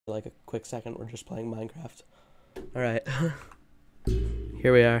like a quick second. We're just playing Minecraft. All right.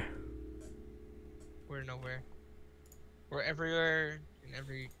 Here we are. We're nowhere. We're everywhere and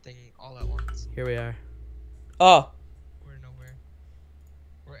everything all at once. Here we are. Oh. We're nowhere.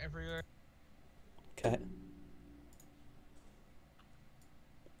 We're everywhere. Okay.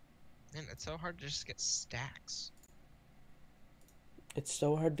 Man, it's so hard to just get stacks. It's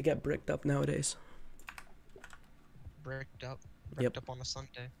so hard to get bricked up nowadays. Bricked up. Yep. Bricked up on a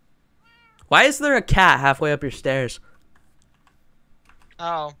Sunday. Why is there a cat halfway up your stairs?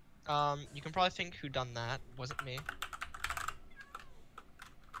 Oh, you can probably think who done that. Wasn't me.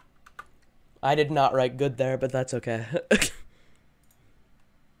 I did not write good there, but that's okay.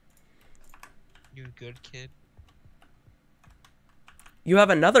 You good kid. You have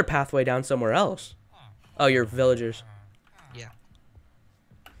another pathway down somewhere else. Oh, you're villagers. Yeah.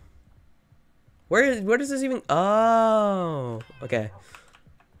 Where does this even... Oh, okay.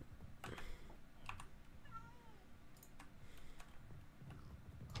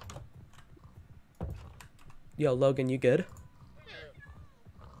 Yo, Logan, you good?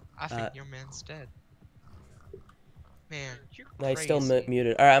 I think your man's dead. Man, you're No, crazy. he's still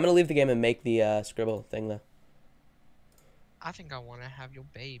muted. All right, I'm gonna leave the game and make the scribble thing though. I think I want to have your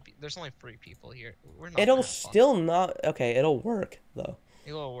baby. There's only 3 people here. We're not It'll gonna have fun. still not... Okay, it'll work though.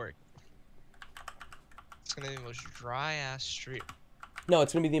 It'll work. It's gonna be the most dry ass street. No,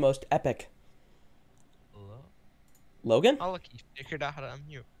 it's gonna be the most epic. Hello? Logan? Oh look, you figured out how to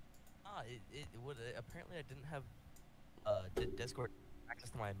unmute. Ah, it would apparently I didn't have Discord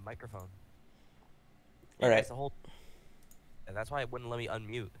access to my microphone. All right. That's the whole. And that's why it wouldn't let me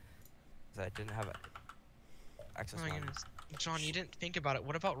unmute. Cause I didn't have access Oh to my my. goodness. John, you didn't think about it.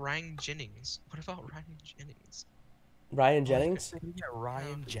 What about Ryan Jennings? What about Ryan Jennings? Ryan Jennings? Yeah,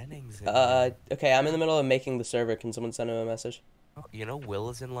 Ryan Jennings. Okay, I'm in the middle of making the server. Can someone send him a message? Oh, you know, Will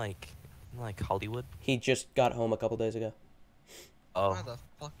is in like Hollywood. He just got home a couple days ago. Oh. Why the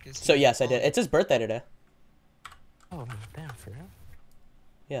fuck is So he yes, I did. on? It's his birthday today. Oh, damn, for him.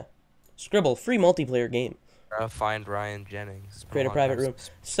 Yeah. Scribble, free multiplayer game. Find Ryan Jennings. It's been Create a long private time room.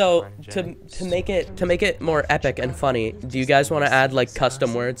 since So Ryan to Jennings. make it more epic and funny, do you guys want to add like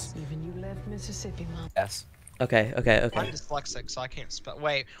custom words? Even you left Mississippi, Mom. Yes. Okay. I'm dyslexic, so I can't spell.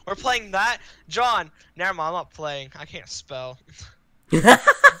 Wait, we're playing that? John! Never mind, I'm not playing. I can't spell.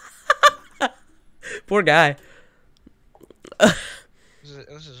 Poor guy.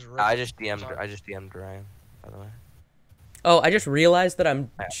 This is I just DM'd Ryan, by the way. Oh, I just realized that I'm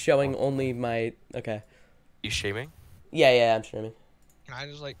showing only my... Okay. You streaming? Yeah, I'm streaming. Can I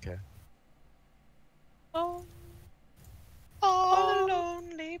just like... Okay. Oh, all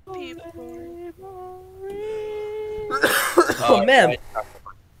lonely people. Oh, man.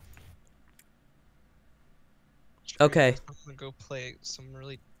 Okay. I'm gonna go play some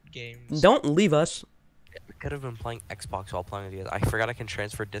really games. Don't leave us. We could have been playing Xbox while playing together. I forgot I can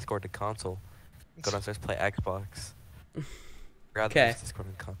transfer Discord to console. Go downstairs, play Xbox. Okay. Discord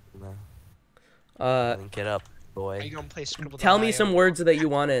and console now. And get up, Are boy. you gonna play Scribble? Tell me some words that you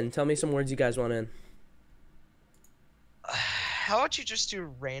want in. Tell me some words you guys want in. How about you just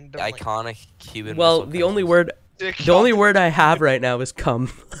do random? Like, Iconic Cuban. Well, missile the only crisis. word, the only word I have right now is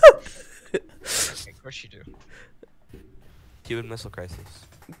come. Okay, of course you do. Cuban Missile Crisis.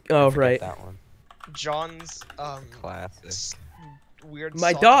 Oh, Forget right. That one. John's Classic. weird.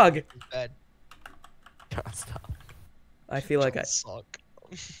 My sock dog. in his bed. God, stop. I feel like John's sock.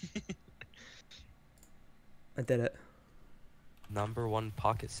 I did it. #1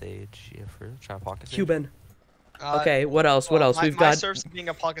 Pocket Sage. Yeah, for real? Try Pocket Sage. Cuban. Okay, what else? What else? We've my got. service being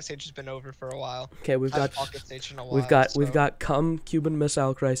a pocket stage has been over for a while. Okay, we've I've got. pocket stage in a while. We've got come Cuban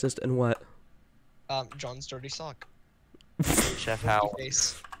Missile Crisis and what? John's dirty sock. Chef Howell.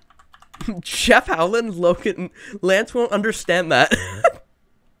 Face. Chef Howland, Logan, Lance won't understand that.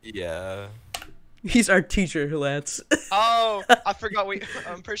 Yeah. He's our teacher, Lance. Oh, I forgot.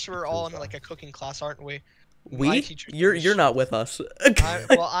 I'm pretty sure we're all in like a cooking class, aren't we? My We? teacher's You're pretty not with us.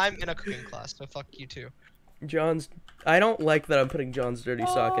 well, I'm in a cooking class, so fuck you too. John's. I don't like that I'm putting John's dirty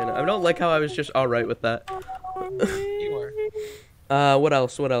sock in. I don't like how I was just all right with that. You are. What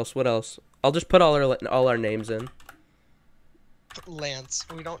else? What else? What else? I'll just put all our names in. Lance.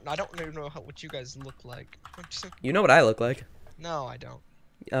 I don't even know what you guys look like. You know what I look like. No, I don't.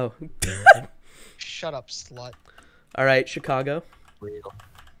 Oh. Shut up, slut. All right, Chicago. Real.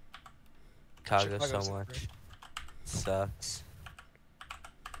 Chicago Chicago's so much. Sucks.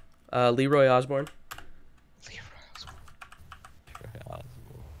 Leroy Osborne.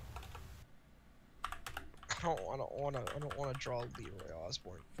 I don't wanna draw Leroy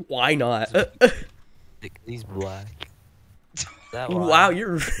Osborne. Why not? He's black. That why? Wow,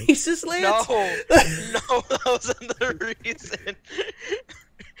 you're racist, Lance. No, no, that wasn't the reason.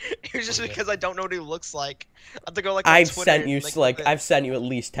 It was just Okay. because I don't know what he looks like. I have to go like on I've Twitter sent and, you like, like look at- I've sent you at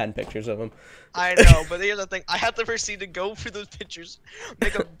least 10 pictures of him. I know, but here's the thing: I have to proceed to go through those pictures,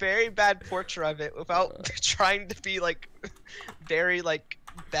 make a very bad portrait of it without trying to be like very like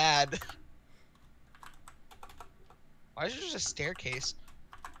bad. Why is there just a staircase?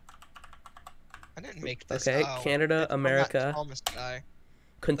 I didn't make this. Okay, Oh, Canada, it's from that America, Thomas guy. That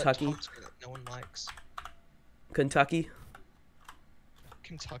Kentucky, Thomas guy that no one likes. Kentucky.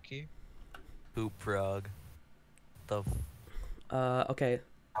 Kentucky. Poop frog. The. Okay.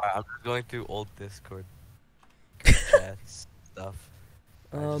 I'm just going through old Discord chats stuff.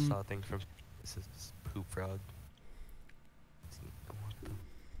 I just saw things from. This is poop frog. What the?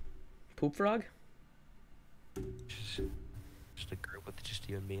 Poop frog? Just a group with just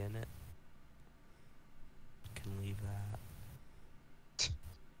you and me in it. Can leave that.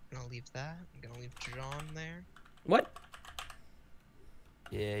 I'm gonna leave that. I'm gonna leave John there. What?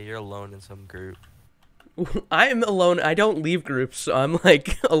 Yeah, you're alone in some group. I am alone. I don't leave groups, so I'm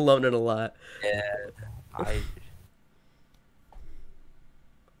like alone in a lot. Yeah, I.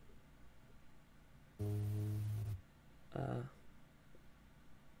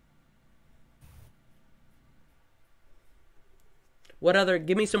 What other?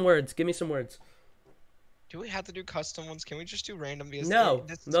 Give me some words. Give me some words. Do we have to do custom ones? Can we just do random? Because No,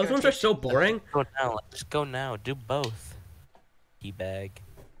 this is those gonna ones are take so too long. boring. Go now. Let's go now. Do both. Teabag.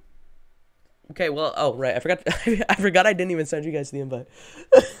 Okay, well, oh right, I forgot. I forgot I didn't even send you guys the invite.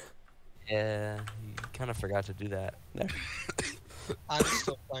 Yeah, you kind of forgot to do that. I'm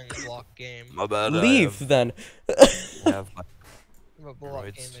still playing a block game. My bad. Leave then. I have my I'm a block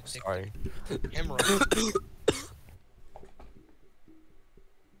game hemorrhoids. addicted. Sorry. Hemorrhoids.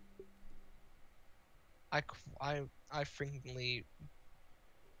 I frequently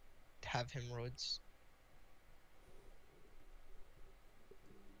have hemorrhoids.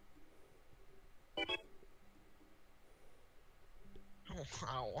 Oh,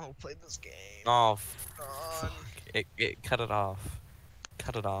 I don't want to play this game. Oh, God. fuck. It cut it off.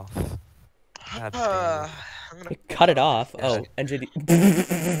 Cut it off. God damn I'm it. gonna Cut it off. Yeah. Oh,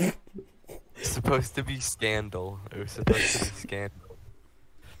 NJD. It's supposed to be scandal. It was supposed to be scandal.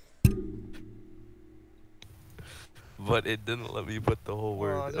 But it didn't let me put the whole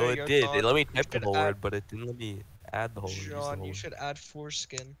word. there Oh, you it go, did. John. It let me You type the should whole add- word, but it didn't let me add the whole word. use the John, whole you word. should add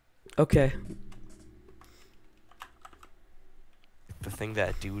foreskin. Okay. The thing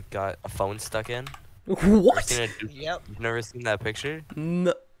that dude got a phone stuck in. What? Seen a dude- Yep. You've never seen that picture?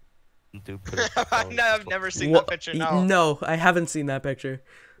 No. Dude put a phone- I've never seen Wha- that picture. No. No, I haven't seen that picture.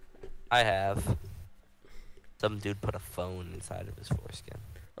 I have. Some dude put a phone inside of his foreskin.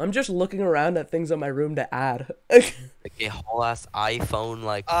 I'm just looking around at things in my room to add. Like a whole ass iPhone,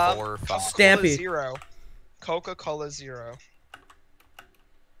 like 4 or 5. Stampy. Coca-Cola Zero. Coca-Cola Zero.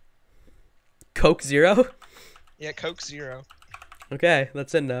 Coke Zero? Yeah, Coke Zero. Okay,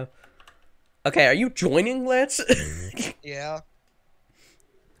 that's in now. Okay, are you joining, Lance? Yeah.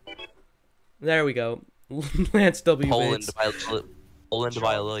 There we go. Lance W. Poland Bates. by Poland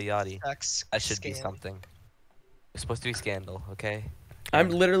by a Lil Yachty. Sex That should be scam. something. It's supposed to be scandal, okay? I'm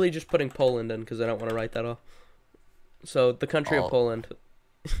literally just putting Poland in because I don't want to write that all. So, the country Oh. of Poland.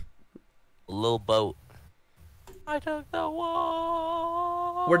 Lil boat. I took the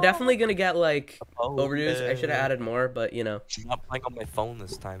wall. We're definitely going to get, like, Oh, overdoses. I should have added more, but, you know. I'm not playing on my phone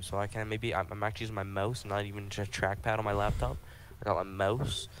this time, so I can maybe I'm actually using my mouse, not even just a trackpad on my laptop. I got my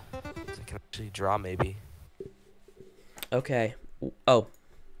mouse, so I can actually draw maybe. Okay. Oh.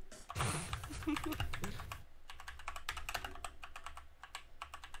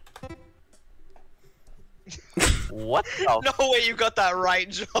 What the? No way you got that right,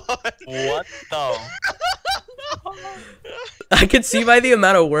 John. What the? I could see by the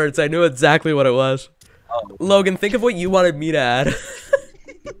amount of words, I knew exactly what it was. Oh, Logan, think of what you wanted me to add.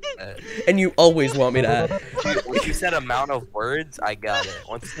 And you always want me to add. when you said amount of words, I got it.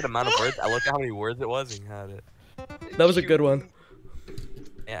 Once you said amount of words, I looked at how many words it was and had it. That was a good one.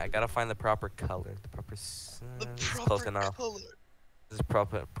 Yeah, I gotta find the proper color. The proper. The This is proper close enough. color. This is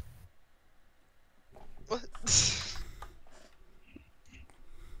proper. What?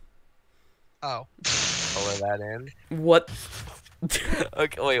 Oh. Color that in. What?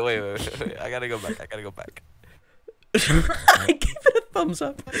 Okay, wait. I gotta go back. I I gave it a thumbs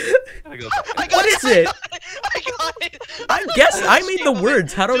up. gotta go back. I got What is it? I got it. I guess I made Shape the of it.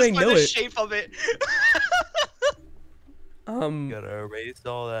 words. How do Just I by know the it? shape of it. Gotta erase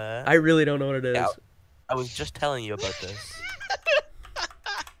all that. I really don't know what it is. Yeah, I was just telling you about this.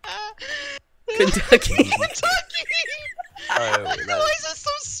 Kentucky. Kentucky. Alright, Why is it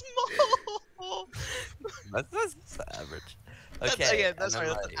so small? that's average. That's, Okay, again, that's and right.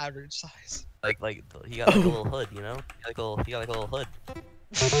 then, That's an average size. like he got like a little hood, you know? He got like a little hood.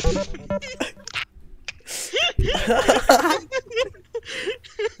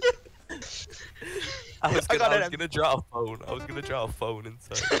 I was gonna draw a phone. I was gonna draw a phone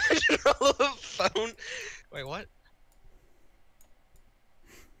inside. A phone. Wait, what?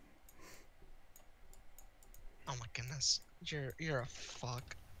 Oh my goodness, you're a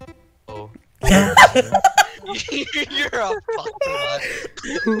fuck. Oh. You're a fuck for that.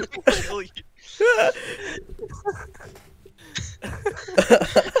 Kill you.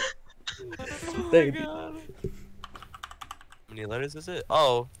 There you God. How many letters is it?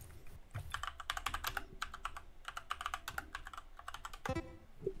 Oh.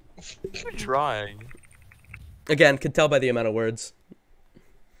 You're drawing. Again, could tell by the amount of words.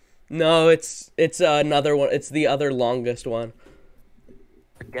 No, it's another one. It's the other longest one.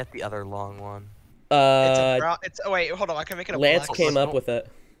 Forget the other long one. Oh wait, hold on. I can make it a Lance black. came up with it.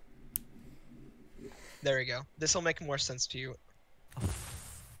 There we go. This will make more sense to you.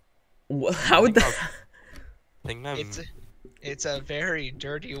 How would that? It's a very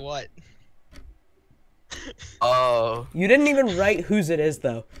dirty what? Oh. You didn't even write whose it is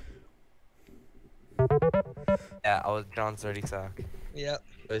though. Yeah, I was John's dirty sock. Yep.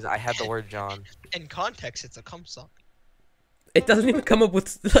 I had the word John. In context, it's a cum sock. It doesn't even come up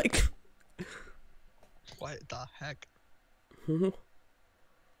with like. What the heck?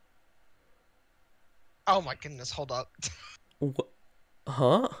 Oh my goodness! Hold up.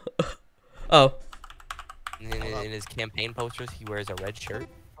 Huh? Oh. In his campaign posters, he wears a red shirt.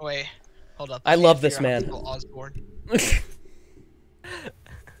 Wait, hold up. I love this man. Osborne.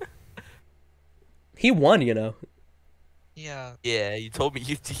 He won, you know. Yeah. Yeah, you told me.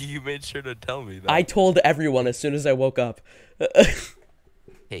 You made sure to tell me that. I told everyone as soon as I woke up.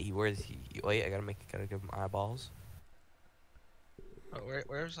 Hey, he wears. Wait, I gotta give him eyeballs. Oh,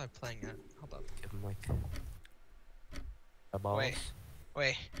 where was I playing at? Hold up. Give him like eyeballs.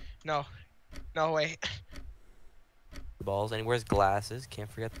 Wait. No, wait. Balls, and he wears glasses.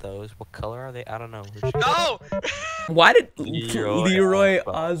 Can't forget those. What color are they? I don't know. No. Why did Leroy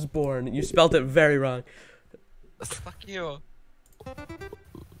Osborne? You spelled it very wrong. Fuck you.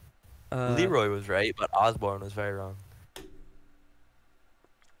 Leroy was right, but Osborne was very wrong.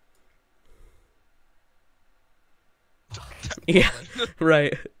 Yeah,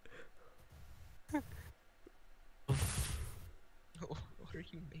 right. What are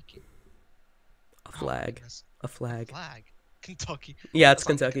you making? A flag. goodness. A flag. Flag. Kentucky. Yeah, it's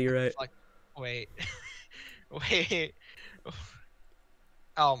That's not Kentucky. You're right. Flag. Wait. Wait.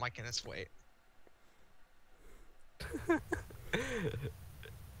 Oh my goodness. Wait.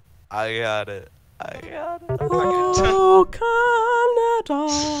 I got it. Oh,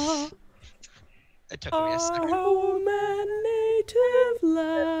 Canada, It took me a second. home and native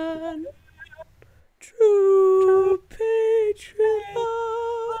land, true patriot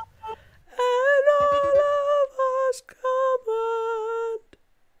love, and all of us command.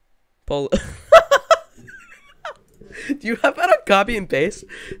 Do you have that on copy and paste?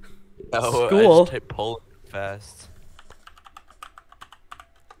 No, School. I just typed Poland fast.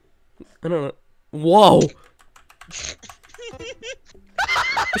 I don't know. Whoa.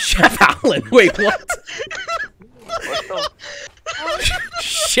 Chef Allen. Wait, what?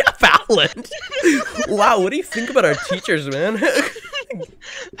 Chef Allen. Wow, what do you think about our teachers, man?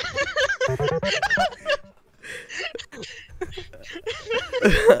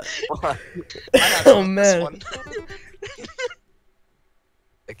 Oh man.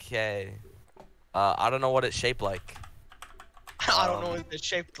 Okay. I don't know what it's shaped like. I don't know what it's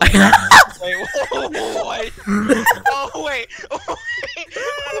shaped like. Wait, what? Oh wait. Oh,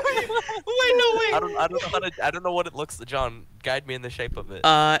 wait, no wait. I don't know what it looks like. John, guide me in the shape of it. It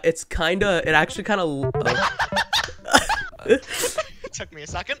actually kinda It took me a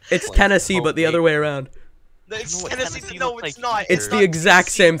second. it's Tennessee, but the other way around. It's know what Tennessee. Tennessee No, looks it's like not. either. It's the not exact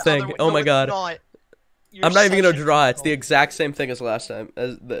Tennessee same the other thing. way. Oh No, my it's god. not. You're I'm not even such gonna a draw. It's the troll. exact same thing as last time.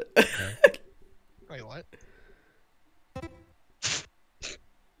 As the Wait, what?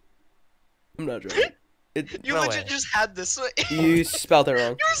 I'm not drawing. You No legit way. just had this. You spelled it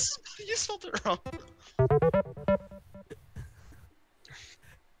wrong. You spelled it wrong. I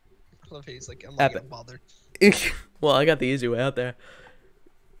love how he's like, I'm not Epic. even bothered. Well, I got the easy way out there.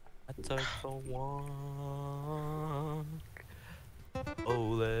 I took a walk.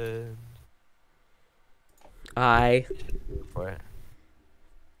 Poland. I For it.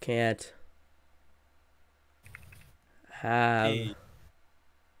 can't have Hey.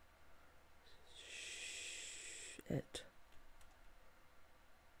 it.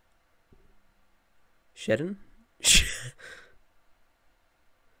 Shedden?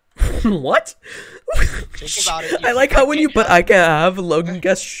 What? Think about it. I like how when you put I can't have, Logan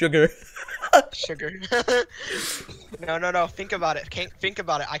guessed sugar. Sugar. No. Think about it. Think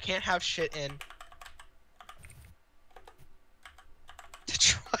about it. I can't have shit in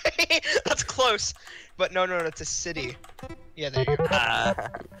Detroit. That's close. But no, it's a city. Yeah, there you go.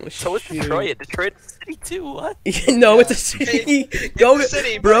 So it's Detroit. Detroit's a city too. What? No, Yeah. it's a city. Go, It's a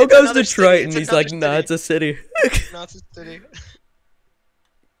city, but bro it's goes another Detroit city. and It's he's like, another nah, city. it's a city. No, it's a city.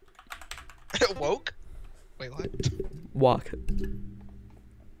 Woke? Wait, what? Walk.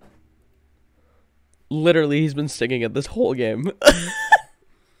 Literally, he's been singing it this whole game.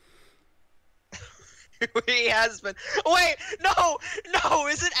 He has been. Wait, no,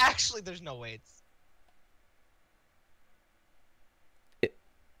 is it actually? There's no way.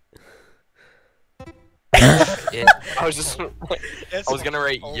 Yeah, I was just. I was gonna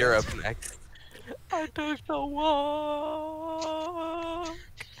write Europe next. I took the walk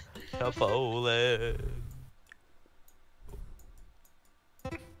to Poland.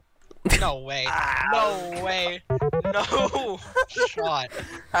 No way. No way. No shot.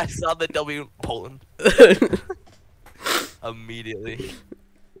 I saw the W in Poland immediately.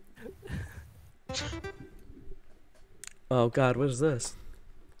 Oh God, what is this?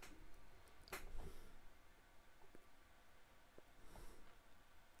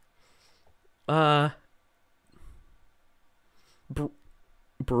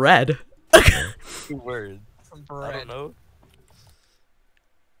 Bread. 2 words. I Bread. don't know.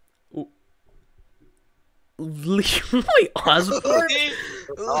 Wait, Osborne?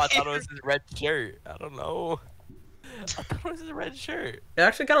 Oh, I thought it was his red shirt. I don't know. I thought it was his red shirt. It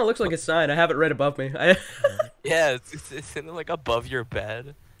actually kind of looks like a sign. I have it right above me. Yeah, it's in like above your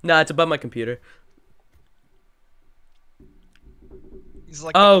bed. Nah, it's above my computer. He's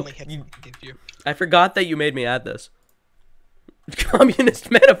like Oh, the only hit I can give you. I forgot that you made me add this. Communist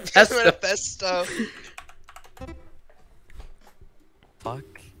Manifesto. Manifesto. Fuck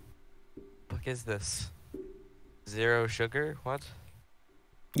is this? 0 sugar? What?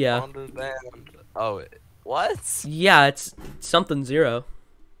 Yeah. Understand. Oh, what? Yeah, it's something 0.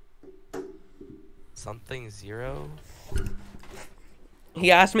 Something 0?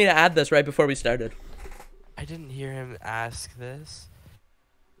 He asked me to add this right before we started. I didn't hear him ask this.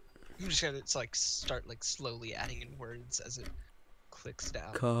 I'm just gonna start slowly adding in words as it clicks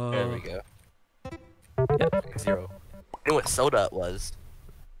down. There we go. Yep. 0. I knew what soda was.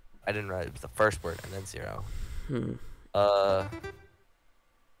 I didn't write it was the first word and then 0.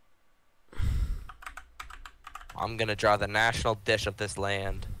 I'm gonna draw the national dish of this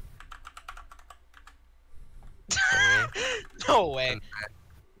land. Okay. No way.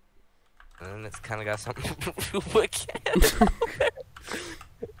 And then it's kind of got something again.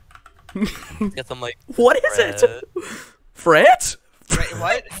 Get some like. What is it? France? Wait,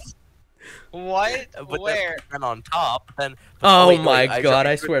 what? What? But Where? then on top, then. Oh wait, my I God,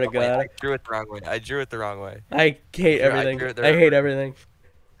 I drew it swear to the wrong way. God. I drew it the wrong way. I drew it the wrong way. I hate everything. I hate everything.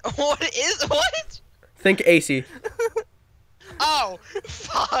 What? Think AC. Oh,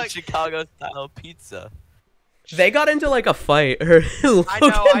 fuck. Chicago style pizza. They got into like a fight. I know,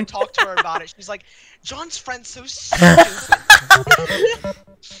 I talked to her about it. She's like, John's friend's so stupid.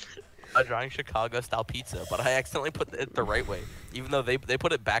 I'm drawing Chicago style pizza, but I accidentally put it the right way. Even though they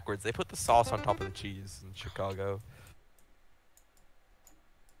put it backwards. They put the sauce on top of the cheese in Chicago.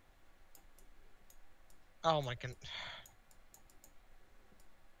 Oh my god.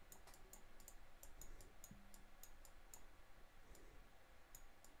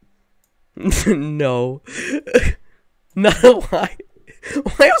 No. No, why?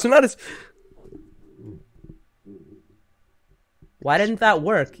 Why else not as... Why didn't that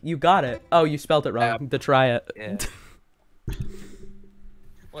work? You got it. Oh, you spelled it wrong. To try it. Yeah.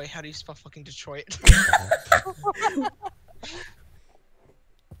 Wait, how do you spell fucking Detroit?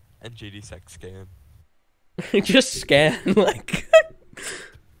 And JD sex scan. Just scan, like...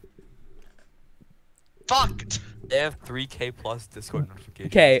 Fuck! They have 3K plus Discord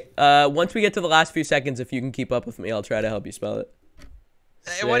notifications. Okay, once we get to the last few seconds, if you can keep up with me, I'll try to help you spell it.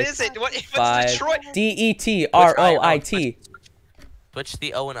 Hey, what is it? What's 5, Detroit? D-E-T-R-O-I-T. Switch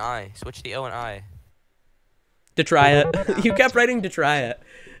the O and I. Switch the O and I. To try it. You kept writing to try it.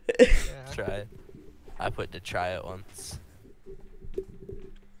 Yeah. Try it. I put to try it once.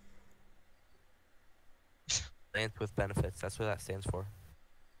 Lance with benefits. That's what that stands for.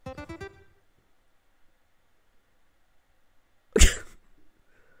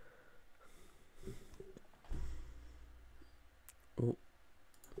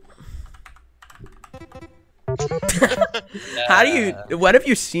 How do you... What have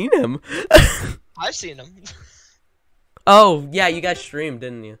you seen him? I've seen him. Oh, yeah, you guys streamed,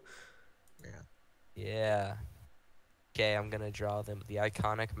 didn't you? Yeah. Okay, I'm gonna draw them. The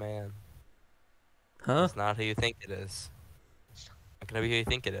iconic man. Huh? It's not who you think it is. Not gonna be who you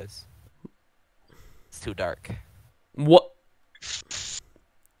think it is. It's too dark. What?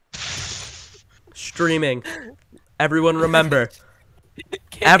 Streaming. Everyone remember.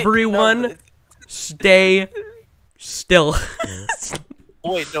 Everyone stay still.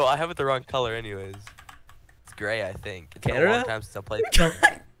 Wait, no, I have it the wrong color anyways. It's gray, I think. It's been a long Canada? time since I played.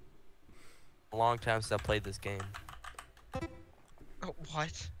 A long time since I played this game. Oh,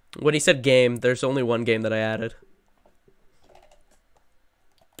 what? When he said game, there's only one game that I added.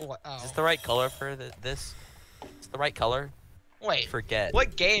 What? Oh. Is this the right color for this? It's the right color. Wait. Forget.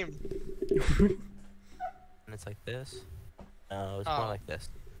 What game? And it's like this. No, it's more Oh. like this.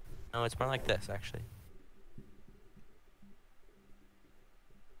 No, it's more like this actually.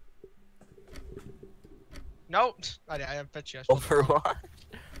 Nope. I bet you. Overwatch.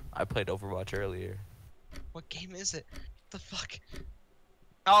 I played Overwatch earlier. What game is it? What the fuck?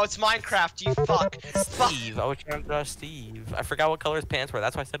 Oh, it's Minecraft. You fuck. Steve. I was trying to draw Steve. I forgot what color his pants were.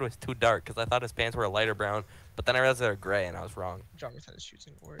 That's why I said it was too dark because I thought his pants were a lighter brown. But then I realized they were gray and I was wrong. Draw without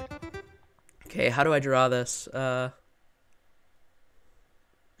choosing a word. Okay, how do I draw this?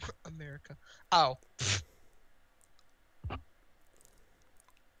 America. Oh.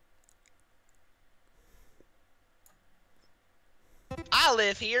 I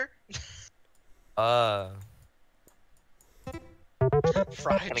live here. Fried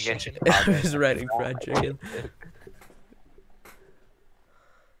Gonna get chicken. I was writing fried chicken.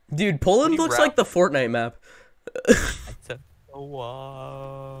 Dude, Poland you looks rap? like the Fortnite map. I took a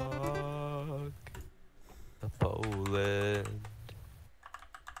walk to Poland.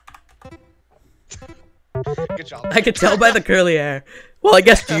 Good job. I could tell by the curly hair. Well, I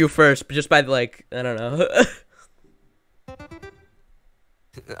guess you first, but just by the, like, I don't know.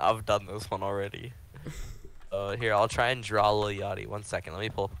 I've done this one already. Here, I'll try and draw Lil Yachty. 1 second, let me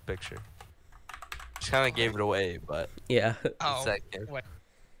pull up a picture. Just kind of gave it away, but Yeah. Oh. second. Wait.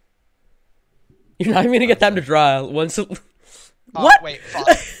 You're not even gonna get time to draw once. Oh, What? Wait. Fuck.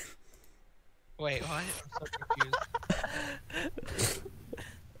 Wait. What? I'm so confused.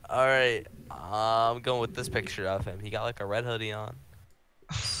 All right, I'm going with this picture of him. He got like a red hoodie on.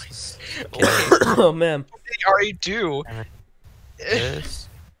 Wait, Oh man. what did he already do? This.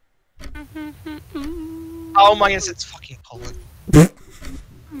 Oh my goodness, it's fucking Poland.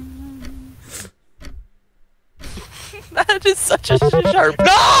 That is such a sharp. No!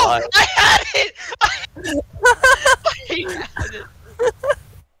 line. I had it! I had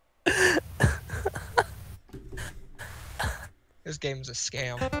it. This game's a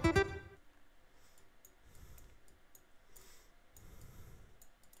scam.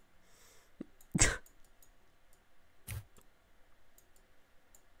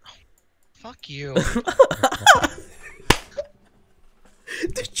 Fuck you.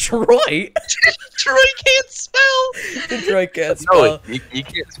 Detroit. Troy can't spell! Detroit can't No, spell. you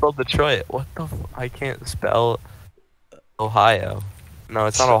can't spell Detroit. What the? I can't spell Ohio. No,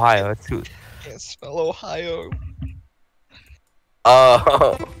 it's not Ohio. It's too. Can't spell Ohio.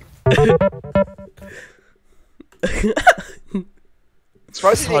 Oh.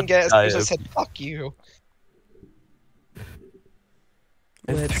 Surprised you didn't get it as soon as I Ohio. said fuck you.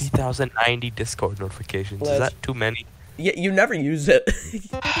 I have Let's- 3,090 Discord notifications. Is Let's- that too many? Yeah, you never use it.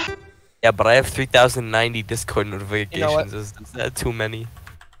 Yeah, but I have 3,090 Discord notifications. You know what? Is that too many?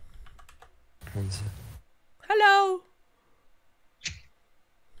 Hello.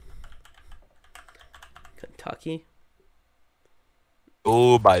 Kentucky.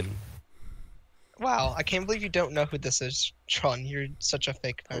 Oh, Biden. Wow, I can't believe you don't know who this is, Tron. You're such a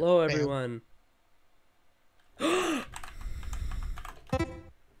fake fan. Hello, everyone. There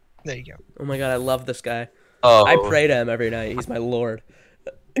you go. Oh my god, I love this guy. Oh. I pray to him every night. He's my lord.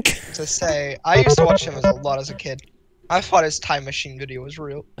 To say, I used to watch him a lot as a kid. I thought his time machine video was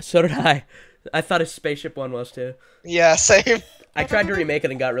real. So did I. I thought his spaceship one was too. Yeah, same. I tried to remake it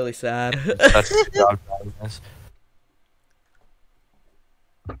and got really sad. That's a good job, guys.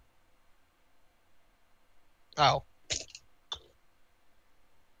 Oh.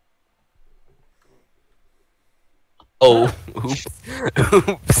 Oh, oops.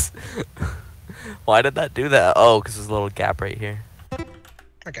 Oops. Why did that do that? Oh, because there's a little gap right here.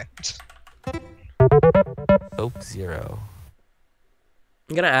 Okay. Hope 0.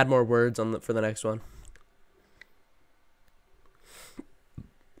 I'm gonna add more words on for the next one.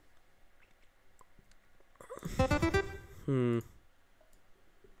 Hmm.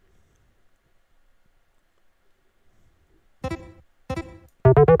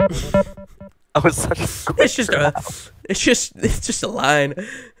 I was such a It's just a, it's just a line.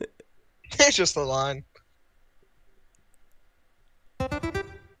 It's just a line.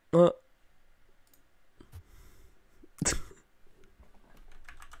 Uh,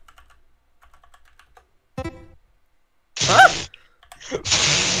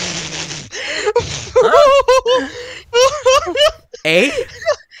 A?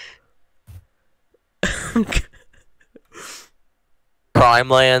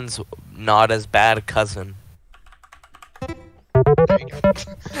 Crimeland's not as bad cousin. There you go.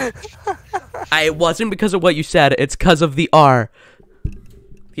 It wasn't because of what you said. It's because of the R.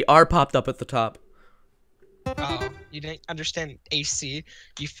 The R popped up at the top. Oh, you didn't understand AC,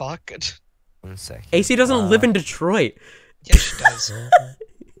 you fuck. 1 second. AC doesn't live in Detroit. Yeah, she does.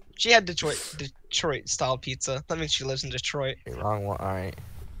 She had Detroit style pizza. That means she lives in Detroit. Wrong one. All right.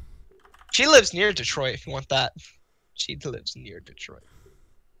 She lives near Detroit if you want that. She lives near Detroit.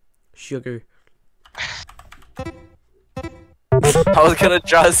 Sugar. I was gonna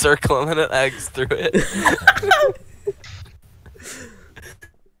draw a circle and then an X through it.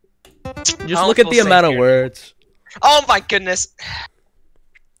 Just look at the amount of words. Oh my goodness.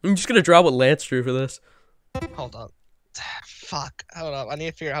 I'm just gonna draw what Lance drew for this. Hold up. Fuck. Hold up. I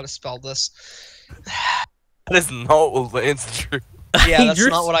need to figure out how to spell this. That is not what Lance drew. Yeah, He that's drew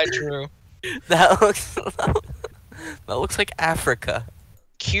not what I drew. That looks like Africa.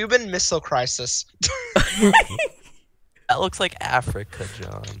 Cuban Missile Crisis. That looks like Africa,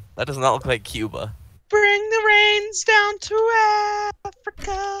 John. That does not look like Cuba. Bring the rains down to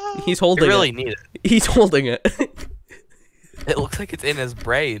Africa. He's You holding really it. need it. He's holding it. It looks like it's in his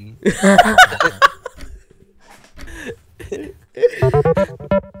brain.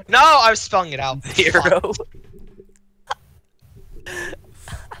 No, I was spelling it out. Zero.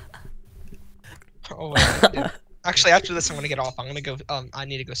 Oh, wait, dude. Actually, after this, I'm gonna get off. I'm gonna go. I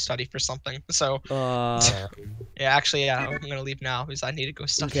need to go study for something. So, yeah. Actually, yeah, I'm gonna leave now because I need to go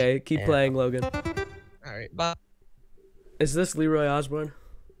study. Okay, keep playing, Logan. All right, bye. Is this Leroy Osborne?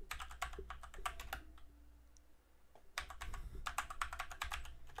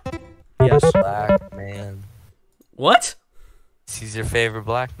 Yes. Black man. What? He's your favorite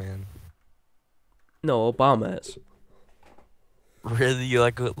black man. No, Obama is. Really, you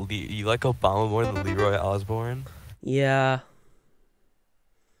like Obama more than Leroy Osborne? Yeah.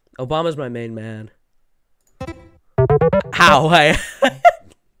 Obama's my main man. How?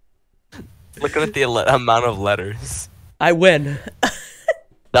 Looking at the amount of letters. I win.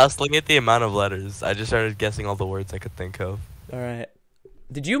 I was looking at the amount of letters. I just started guessing all the words I could think of. All right.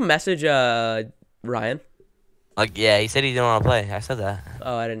 Did you message Ryan? Like, yeah, he said he didn't want to play. I said that.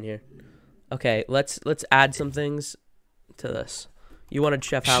 Oh, I didn't hear. Okay, let's add some things to this. You wanted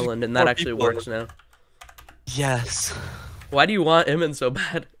Chef Howland, and that More actually people. works now. Yes. Why do you want him in so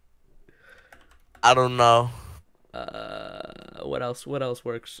bad? I don't know. What else? What else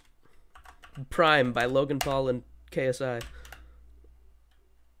works? Prime by Logan Paul and KSI.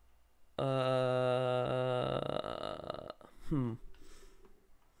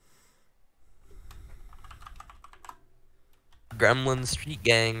 Gremlin Street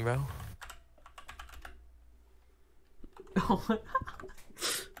Gang, bro.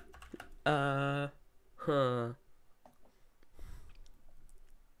 Huh.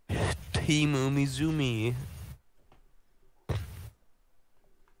 Timu Mizumi.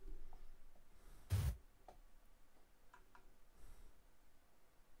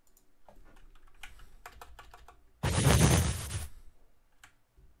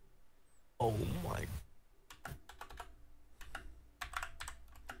 Oh my.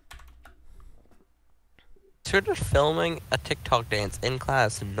 So you're just filming a TikTok dance in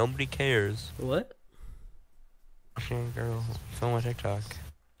class and nobody cares. What? Okay, girl, film a TikTok.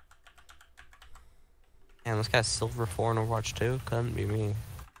 Damn, this guy's silver 4 in Overwatch 2? Couldn't be me.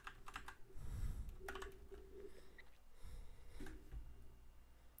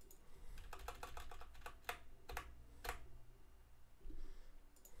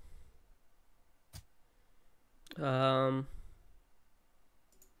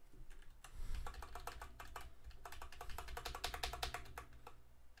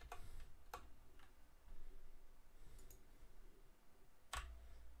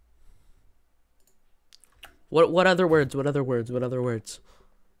 What other words? What other words? What other words?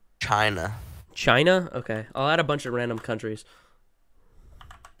 China. China? Okay. I'll add a bunch of random countries.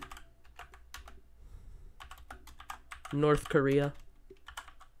 North Korea.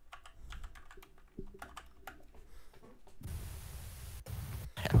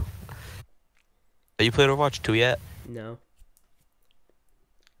 Have you played Overwatch 2 yet? No.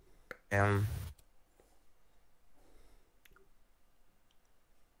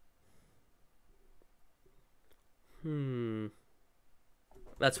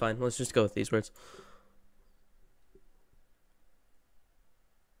 That's fine. Let's just go with these words.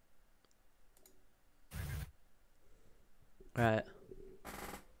 All right.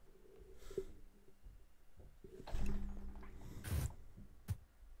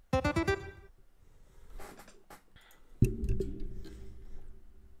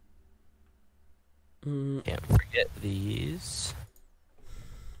 Can't forget these.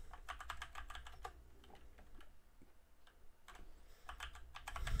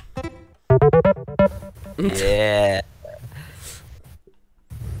 Yeah.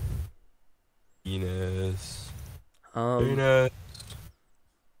 Venus. Venus.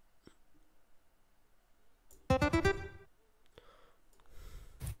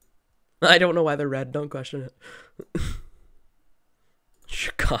 I don't know why they're red. Don't question it.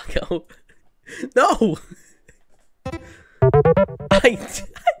 Chicago. No. I didn't.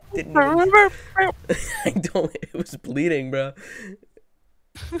 Even, I don't. It was bleeding, bro.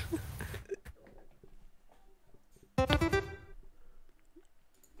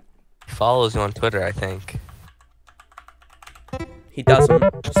 Follows you on Twitter, I think. He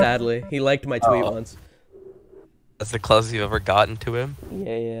doesn't. Sadly, he liked my tweet once. That's the closest you've ever gotten to him.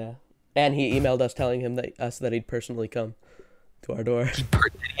 Yeah. And he emailed us telling him that he'd personally come to our door. Did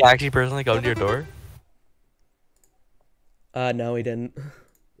he actually personally come to your door? No, he didn't.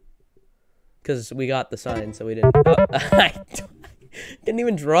 Cause we got the sign, so we didn't. I didn't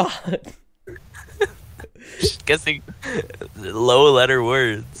even draw it. Just guessing low letter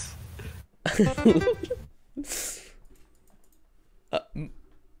words.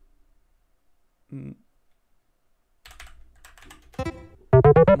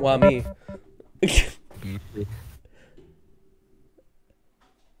 Why me?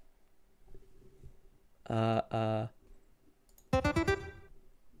 Oh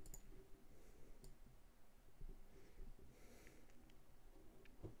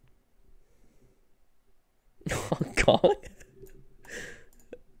God.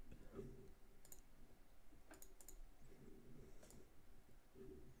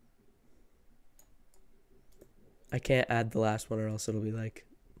 I can't add the last one or else it'll be like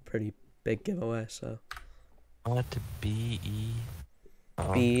pretty big giveaway, so. I want to B-E.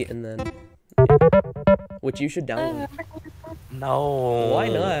 B and then which you should download. No. Why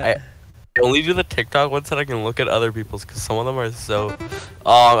not? I only do the TikTok ones that I can look at other people's because some of them are so.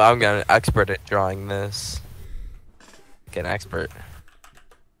 Oh, I'm gonna expert at drawing this. Get an expert.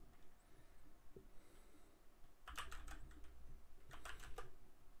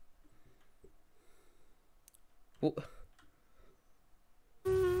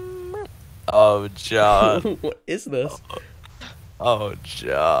 Oh, John. What is this? Oh,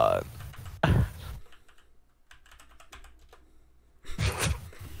 John.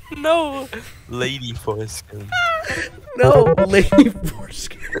 No. Lady foreskin. No, lady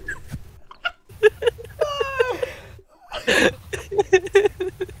foreskin.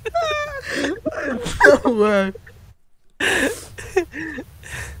 No way.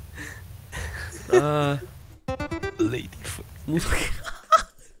 Lady foreskin.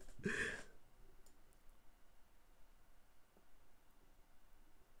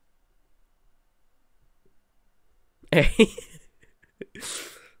 Hey.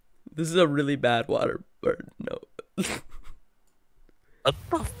 This is a really bad water bird. No. What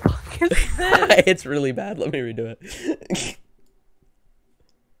the fuck is this? It's really bad. Let me redo it.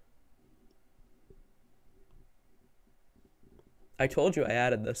 I told you I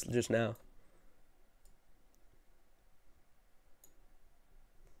added this just now.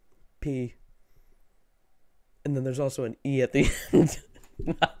 P. And then there's also an E at the end.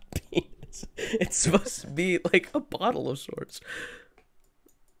 Not penis. It's supposed to be like a bottle of sorts.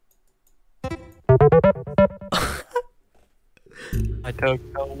 I took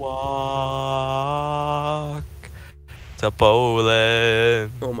a walk to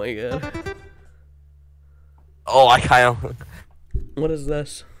Poland. Oh my God. Oh, I kind of. What is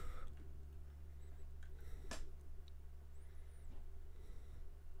this?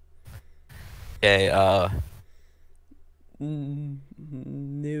 Okay,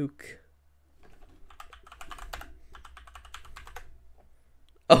 Nuke.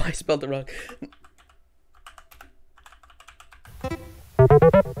 Oh, I spelled it wrong.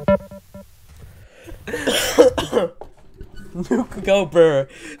 Nuke go burr.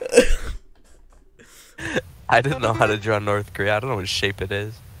 I didn't know how to draw North Korea. I don't know what shape it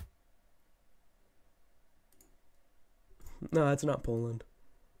is. No, that's not Poland.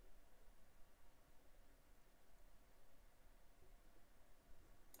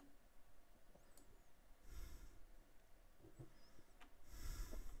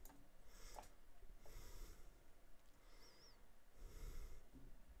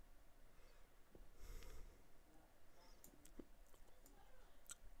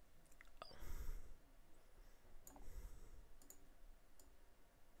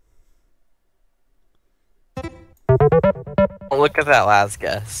 Don't look at that last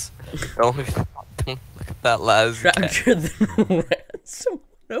guess. Don't look at that last guess. Capture the ransom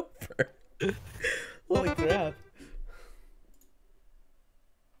over. Holy crap.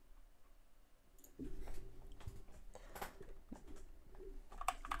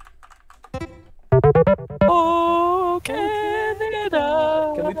 Oh,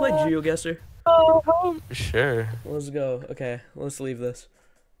 Canada. Can we play GeoGuessr? Sure. Let's go. Okay, let's leave this.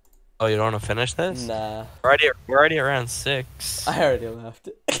 Oh, you don't want to finish this? Nah. We're already around 6. I already left.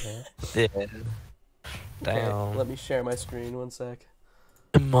 Yeah. Okay, Damn. let me share my screen 1 sec.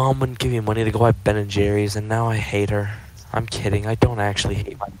 My mom wouldn't give me money to go buy Ben and Jerry's, and now I hate her. I'm kidding. I don't actually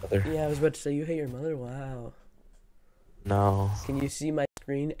hate my mother. Yeah, I was about to say you hate your mother. Wow. No. Can you see my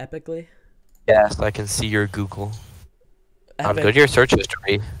screen epically? Yes, I can see your Google. I'll Epic. go to your search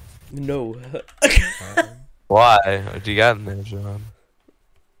history. No. Why? What do you got in there, John?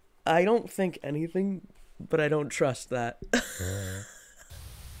 I don't think anything, but I don't trust that.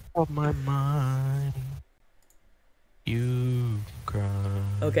 Of my mind, you cry.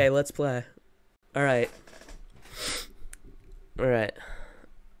 Okay, let's play. Alright. Alright.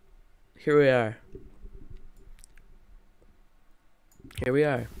 Here we are. Here we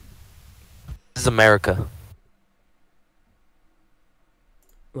are. This is America.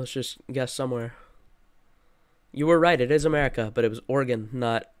 Let's just guess somewhere. You were right, it is America, but it was Oregon,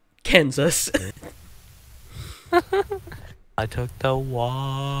 not Kansas. I took the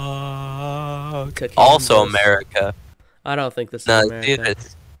walk. To Also Kansas. America. I don't think this is No, America. dude,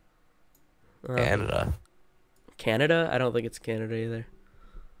 it's Uh, Canada. Canada? I don't think it's Canada either.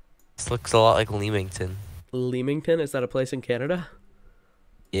 This looks a lot like Leamington. Leamington? Is that a place in Canada?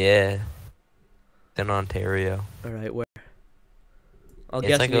 Yeah. It's in Ontario. Alright, where? I'll It's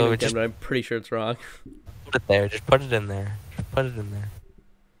guess like Leamington, over just- but I'm pretty sure it's wrong. Put it there. Just put it in there. Just put it in there.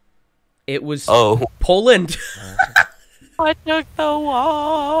 It was Oh. Poland. I took the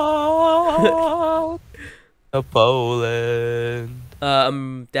walk to Poland.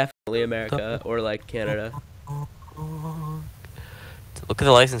 Definitely America or like Canada. Look at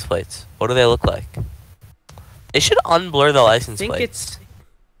the license plates. What do they look like? They should unblur the license I think plates.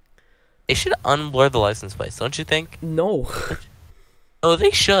 They should unblur the license plates, don't you think? No. Oh,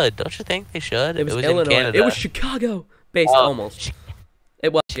 they should. Don't you think they should? It was in Illinois. Canada. It was Chicago. Based Oh, almost.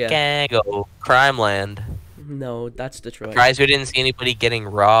 It was, yeah. Chicago. Crime land. No, that's Detroit. Guys, we didn't see anybody getting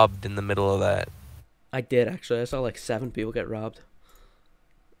robbed in the middle of that. I did actually. I saw like 7 people get robbed.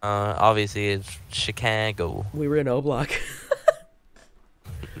 Obviously it's Chicago. We were in O Block.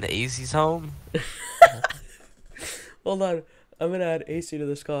 The AC's home. Hold on. I'm gonna add AC to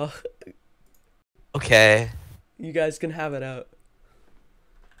this call. Okay. You guys can have it out.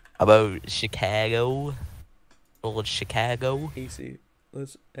 About Chicago. Old Chicago. AC.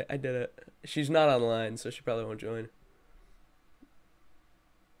 I did it. She's not online, so she probably won't join.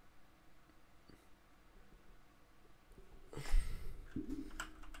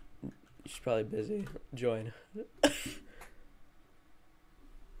 She's probably busy. Join.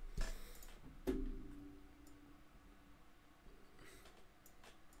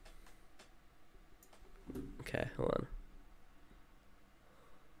 Okay, hold on.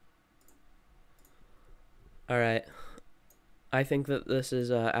 Alright. I think that this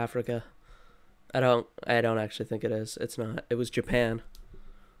is Africa. I don't actually think it is. It's not. It was Japan.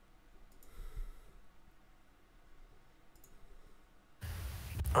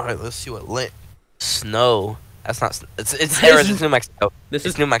 All right, let's see what snow. That's not. It's This Arizona. is- It's New Mexico. This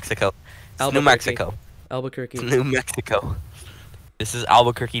It's is New Mexico. It's New Albuquerque. Mexico. Albuquerque. It's New Mexico. This is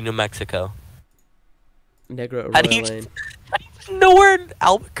Albuquerque, New Mexico. Negro How do you Arroyo Lane. know where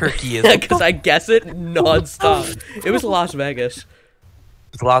Albuquerque is? Because I guess it nonstop. It was Las Vegas.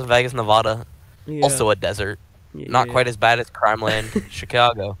 It's Las Vegas, Nevada. Yeah. Also a desert. Not Yeah. quite as bad as Crime Land,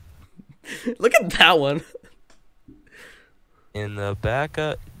 Chicago. Look at that one. In the back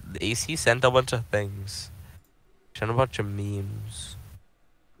of the AC sent a bunch of things. Sent a bunch of memes.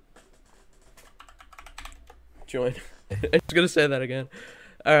 Join. I was gonna say that again.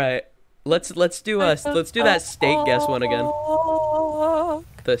 All right. Let's do that state guess one again.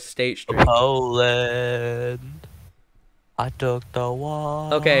 The state streak. Poland. I took the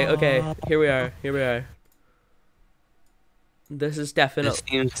walk. Okay. Here we are. This is definitely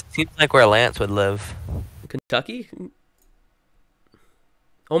This seems like where Lance would live. Kentucky.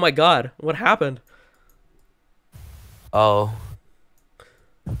 Oh my God! What happened? Oh.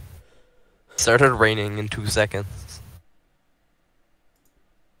 Started raining in 2 seconds.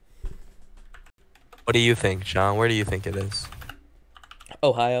 What do you think, Sean? Where do you think it is?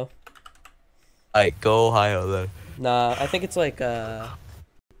 Ohio. Alright, go Ohio then. Nah, I think it's like And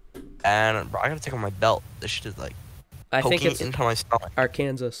bro, I gotta take off my belt. This shit is like I think poking it's into my stomach.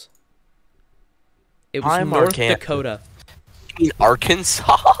 Arkansas. It was I'm North Arkansas. Dakota. You mean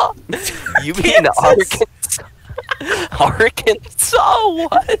Arkansas? You mean Arkansas? Arkansas?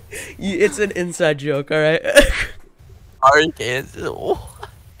 What? It's an inside joke, all right? Arkansas?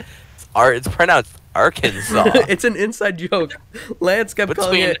 What? It's pronounced Arkansas. It's an inside joke. Lance kept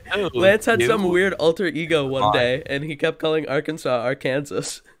calling it. who? Lance had You? some weird alter ego one Mine. day, and he kept calling Arkansas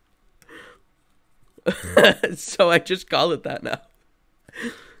Arkansas. So I just call it that now.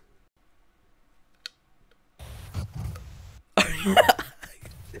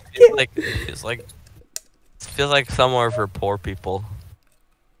 It feels like somewhere for poor people.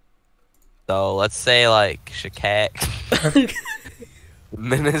 So let's say like Chicago.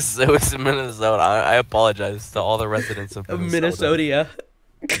 Minnesota. I apologize to all the residents of Minnesota.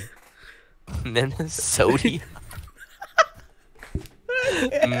 Minnesota. Minnesota.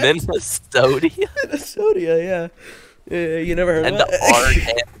 Minnesota. Minnesota, yeah. You never heard And of it?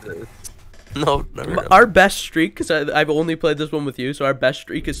 Arkansas. No, never. Heard of Our best streak, because I've only played this one with you, so our best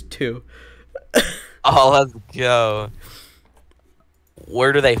streak is 2. Oh, let's go.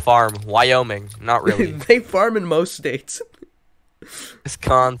 Where do they farm? Wyoming. Not really. They farm in most states.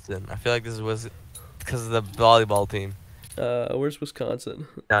 Wisconsin. I feel like this was because of the volleyball team. Where's Wisconsin?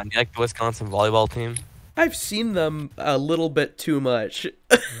 Now, do you like the Wisconsin volleyball team? I've seen them a little bit too much.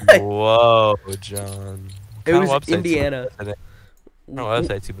 Whoa, John. It What kind was of websites Indiana. What kind of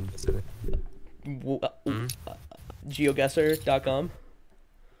websites you been visiting? Geoguesser.com.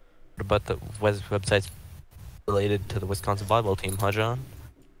 What about the websites related to the Wisconsin volleyball team, huh, John?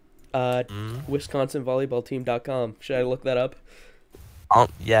 WisconsinVolleyballTeam.com. Should I look that up?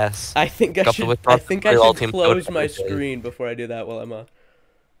 Yes. I think I Look up the should. I Wisconsin think I volleyball should team close code my every day. screen before I do that while I'm on.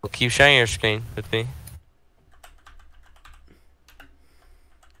 Well, keep sharing your screen with me.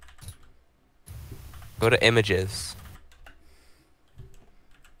 Go to images.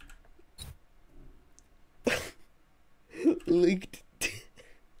 Leaked.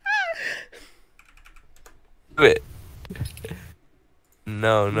 Do it.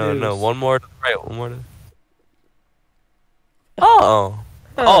 No. News. One more to the right. One more to... Oh.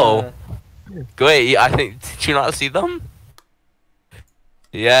 Oh. Wait, I think... Did you not see them?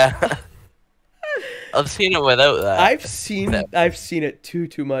 Yeah. I've seen it without that. I've seen it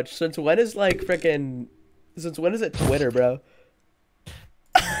too much. Since when is Since when is it Twitter, bro?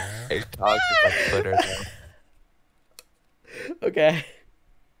 TikTok is like Twitter now. Okay.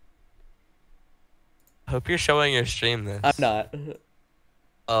 Hope you're showing your stream this. I'm not.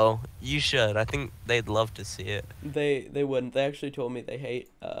 Oh, you should. I think they'd love to see it. They wouldn't. They actually told me they hate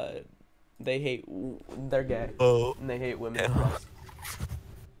they're gay. Oh. And they hate women. Yeah.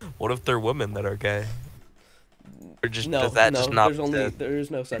 What if they're women that are gay? Or just No, does that no, just not there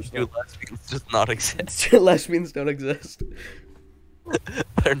is no such do thing. lesbians just not exist? Lesbians don't exist.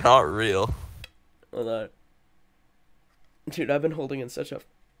 They're not real. Hold on. Dude, I've been holding in such a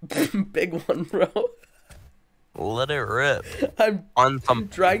big one, bro. Let it rip. I'm On some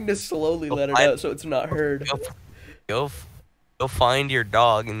trying to slowly Go let it find- out so it's not heard. go find your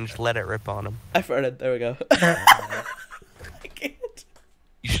dog and just let it rip on him. I farted. There we go. I can't.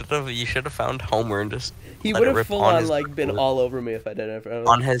 You should have found Homer and just He let would it have rip full on on his like been foot. all over me if I didn't.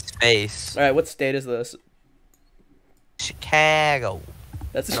 on his face. All right, what state is this? Chicago.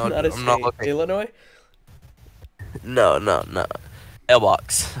 That's No, not a I'm not state. looking. Illinois. No.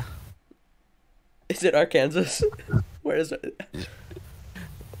 Mailbox. Is it Arkansas? Where is it?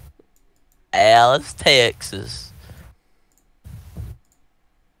 Alice, Texas.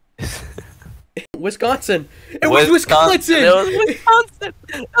 Wisconsin. It was Wisconsin. It was Wisconsin.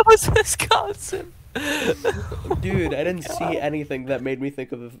 It was Wisconsin. Dude, I didn't see anything that made me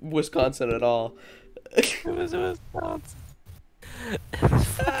think of Wisconsin at all. It was Wisconsin. It was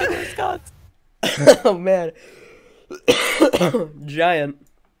fucking Wisconsin. Oh man. Giant.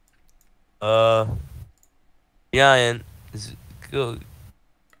 Giant is good.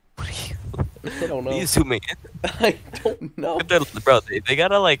 What are you? I don't What are know. you zooming in? I don't know. Look at their, bro, they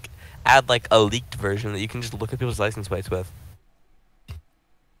gotta like add like a leaked version that you can just look at people's license plates with.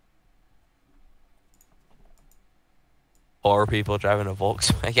 Or people driving a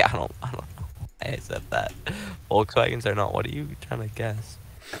Volkswagen. Yeah, I don't know. I said that. Volkswagens are not. What are you trying to guess?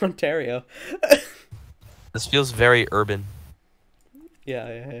 Ontario. This feels very urban.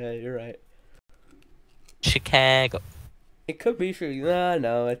 Yeah, you're right. Chicago. It could be for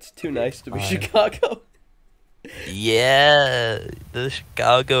no, it's too nice to be Fine. Chicago. Yeah, the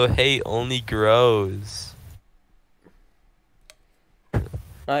Chicago hate only grows.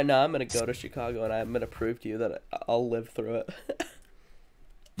 I know I'm gonna go to Chicago and I'm gonna prove to you that I'll live through it.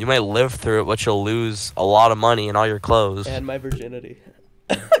 You might live through it, but you'll lose a lot of money and all your clothes. And my virginity.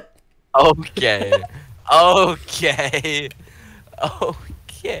 Okay. Okay.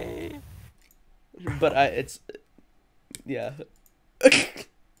 Okay. But yeah.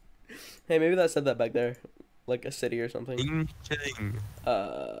 Hey, maybe that said that back there, like a city or something. Kidding.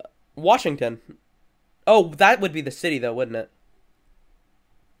 Washington. Oh, that would be the city though, wouldn't it?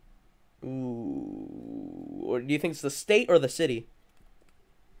 Ooh. Or do you think it's the state or the city?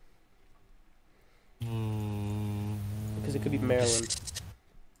 Because it could be Maryland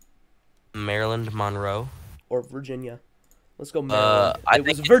Maryland, Monroe. or Virginia. Let's go Maryland. I It was think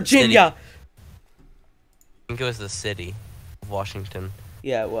it's the city. Virginia. I think it was the city of Washington.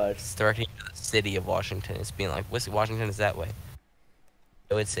 Yeah, it was. It's directing to the city of Washington. It's being like, Washington is that way.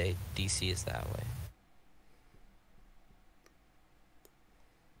 I would say DC is that way.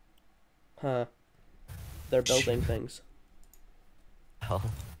 Huh. They're building things. Hell.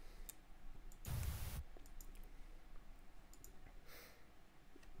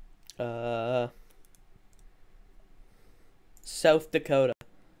 South Dakota.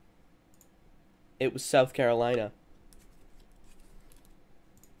 It was South Carolina.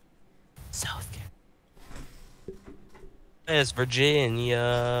 South Carolina. It's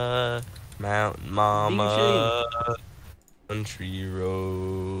Virginia. Mountain Mama. Country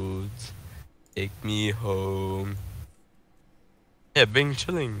roads. Take me home. Yeah, Bing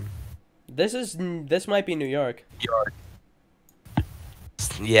chilling. This might be New York. New York.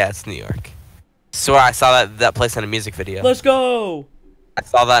 Yeah, it's New York. Swear I saw that place in a music video. Let's go. I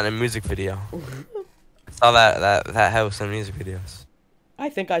saw that in a music video. I saw that house in music videos. I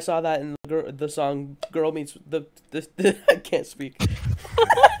think I saw that in the song "Girl Meets the." I can't speak.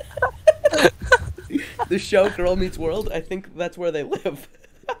 The show "Girl Meets World." I think that's where they live.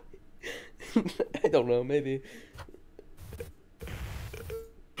 I don't know, maybe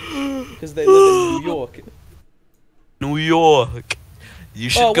because they live in New York. New York. You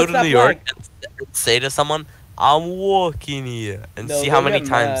should go what's to that New York flag? and say to someone, "I'm walking here," and No, see how they'll many get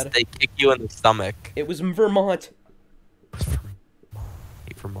times mad. they kick you in the stomach. It was in Vermont.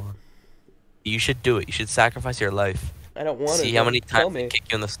 Vermont. You should do it. You should sacrifice your life. I don't want to. See how many Tell times they me. kick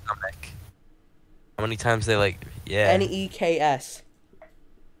you in the stomach. How many times they like, yeah. NEKS.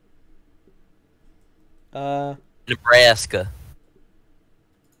 Nebraska.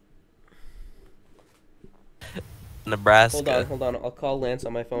 Nebraska. Hold on. I'll call Lance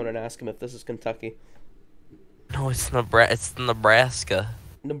on my phone and ask him if this is Kentucky. No, it's Nebraska.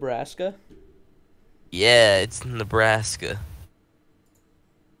 Nebraska? Yeah, it's Nebraska.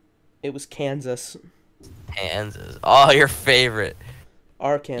 It was Kansas. Kansas. Oh, your favorite.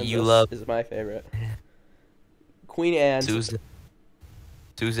 Arkansas You love- is my favorite. Queen Anne's.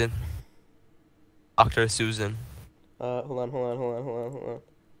 Susan. Dr. Susan. Hold on.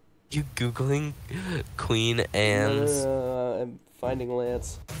 You Googling Queen Anne's I'm finding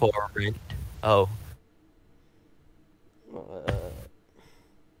Lance. for rent? Oh.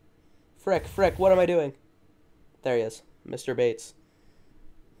 Frick, what am I doing? There he is. Mr. Bates.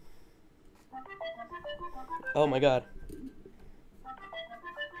 Oh my god.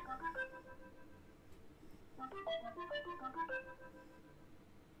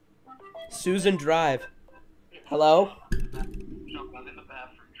 Susan Drive. Hello? No, I'm in the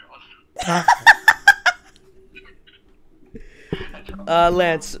bathroom, John.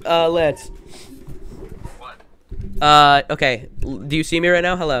 Lance. What? Okay. Do you see me right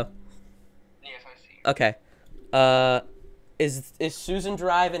now? Hello. Yes, I see. Okay. Is Susan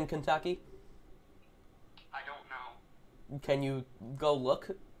Drive in Kentucky? I don't know. Can you go look?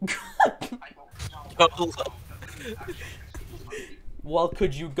 I don't know. Well,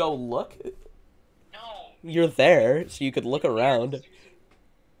 could you go look? No, You're there, so you could look around. John,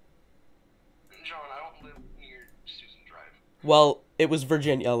 I don't live near Susan Drive. Well, it was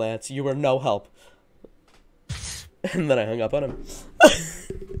Virginia, Lance. You were no help. And then I hung up on him.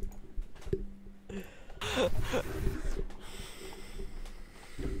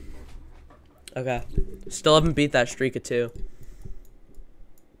 Okay. Still haven't beat that streak of 2.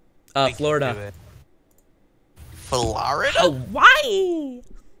 Florida. Florida? Hawaii!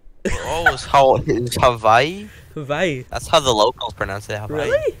 Oh, it's Hawaii? Hawaii. That's how the locals pronounce it, Hawaii.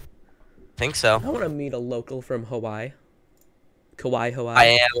 Really? Think so. I want to meet a local from Hawaii. Kauai, Hawaii. I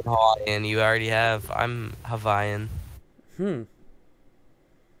am Hawaiian. You already have. I'm Hawaiian.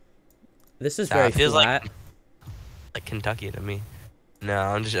 This is Nah, very it feels flat. like Kentucky to me. No,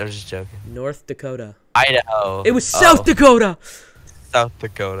 I'm just joking. North Dakota. Idaho. It was South Dakota! South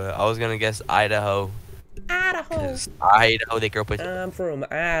Dakota. I was gonna guess Idaho. Idaho. 'Cause Idaho, they grew up with. I'm from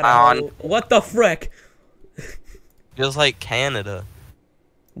Idaho. What the frick? Feels like Canada.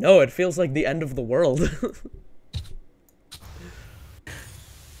 No, it feels like the end of the world.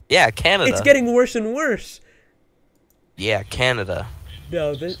 Yeah, Canada. It's getting worse and worse. Yeah, Canada.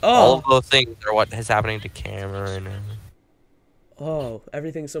 No, this. All of Oh. those things are what is happening to Cameron. Oh,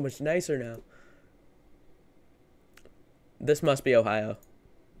 everything's so much nicer now. This must be Ohio.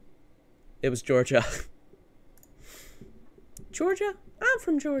 It was Georgia. Georgia? I'm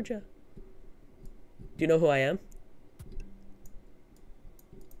from Georgia. Do you know who I am?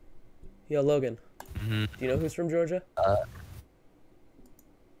 Yo, Logan. Mm-hmm. Do you know who's from Georgia?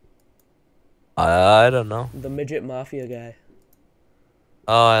 I don't know. The midget mafia guy.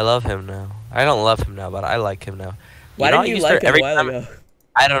 Oh, I love him now. I don't love him now, but I like him now. Why know, didn't you I used like to, him a every while time, ago?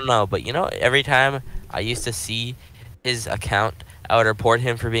 I don't know, but you know, every time I used to see his account, I would report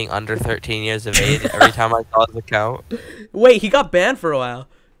him for being under 13 years of age every time I saw his account. Wait, he got banned for a while.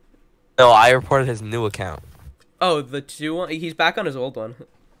 No, I reported his new account. Oh, the two one. He's back on his old one.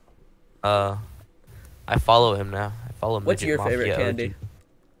 I follow him now. I follow him. What's your favorite candy?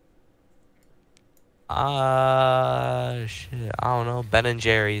 Shit. I don't know. Ben and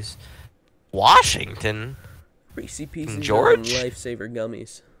Jerry's. Washington. Reese's Pieces George? and Lifesaver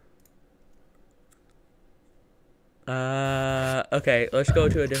gummies. Okay, let's go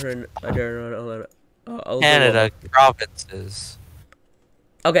to a different one. I'll do Canada provinces.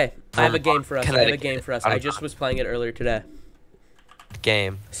 one. Okay, I have a game for us. Connecticut. I just was playing it earlier today.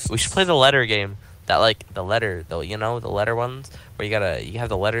 Game. We should play the letter game. That like the letter though, you know, the letter ones where you have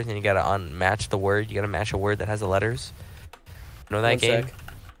the letters and you gotta unmatch the word. You gotta match a word that has the letters. You know that One game? sec.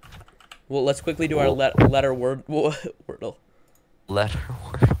 Well, let's quickly do our letter word wordle. Letter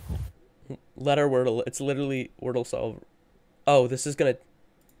word. Letter wordle. It's literally wordle solve. Oh, this is gonna.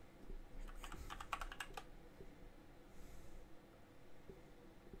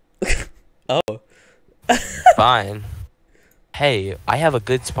 Oh. Fine. Hey, I have a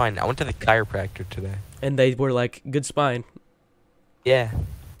good spine. I went to the chiropractor today. And they were like, good spine. Yeah,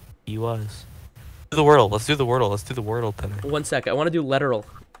 he was. Do the wordle. Let's do the wordle. Let's do the wordle today. 1 sec. I want to do letteral.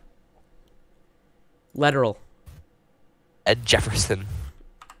 Letteral. Ed Jefferson.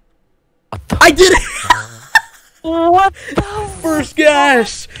 I did it! What the First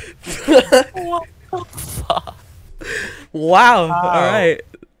guess! what the fuck? Wow. Alright.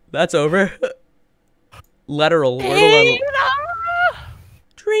 That's over. Letteral. Wordle.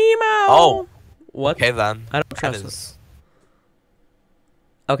 Dream out. Oh. What? Okay then. I don't That trust is-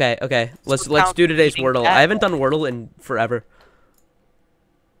 Okay. Let's Pound do today's eating Wordle. that. I haven't done Wordle in forever.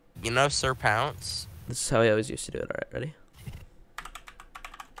 You know Sir Pounce? This is how I always used to do it. Alright, ready?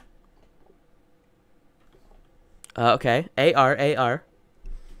 Okay. A-R.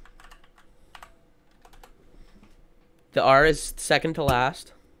 The R is second to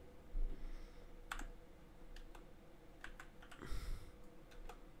last.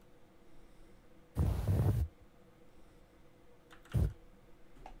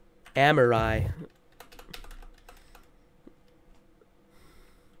 Amorai.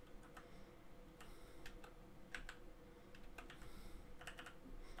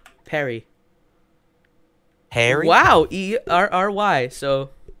 Perry. Harry? Wow, E-R-R-Y. So,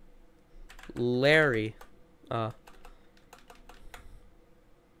 Larry.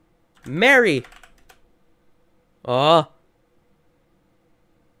 Mary. Oh.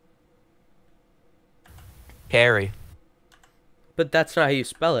 Carry. But that's not how you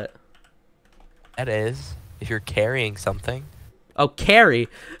spell it. That is. If you're carrying something. Oh, Carrie.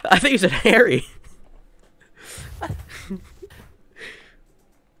 I think you said Harry.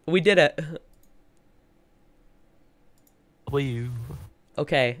 We did it. W.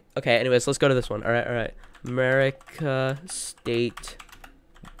 Okay. Anyways, let's go to this one. All right. America state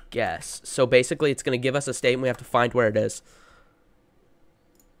guess. So basically, it's gonna give us a state, and we have to find where it is.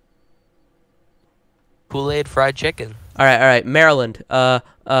 Kool-Aid fried chicken. All right. Maryland.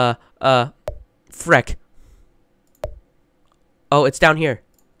 Frick. Oh, it's down here.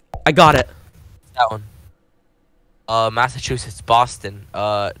 I got it. That one. Massachusetts, Boston.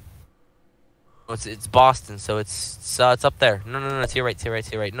 It's Boston, so it's up there. No, to your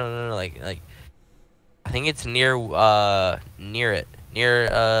right. No, like I think it's near it.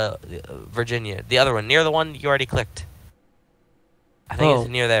 Near Virginia. The other one, near the one you already clicked. I think it's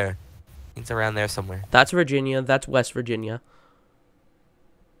near there. I think it's around there somewhere. That's Virginia. That's West Virginia.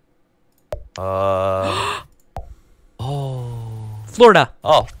 Oh. Florida.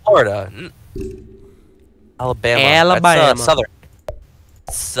 Oh, Florida. Alabama. Alabama. That's,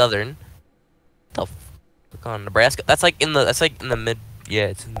 Southern. The fuck on Nebraska. That's like in the mid. Yeah,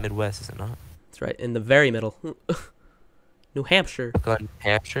 it's in the Midwest, is it not? That's right, in the very middle. New Hampshire. Click on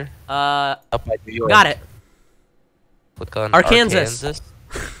Hampshire. Up by New York. Got it. Click on Arkansas.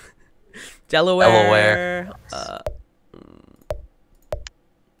 Delaware.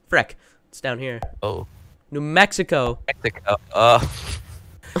 Frick. It's down here. Oh, New Mexico. Mexico.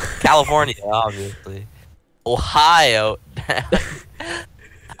 California, obviously. Ohio.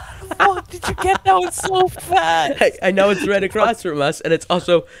 Oh, did you get that one so fast? I know it's right across from us, and it's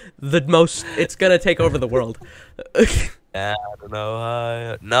also the most. It's gonna take over the world. Yeah, I don't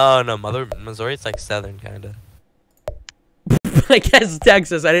know. No, Missouri. It's like southern, kind of. I guess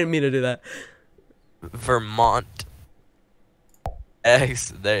Texas. I didn't mean to do that. Vermont.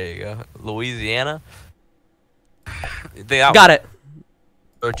 There you go. Louisiana. They Got it.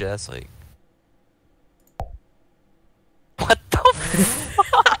 Georgia. That's like. What the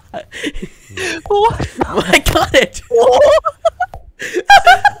fuck? What? I got it.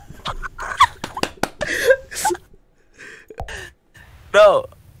 No.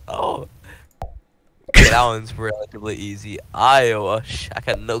 Oh. Okay, that one's relatively easy. Iowa. I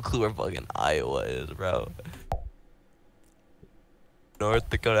got no clue where fucking Iowa is, bro. North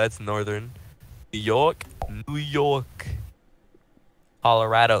Dakota. That's northern. New York. New York.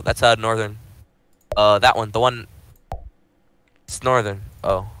 Colorado. That's northern. That one. The one. It's northern.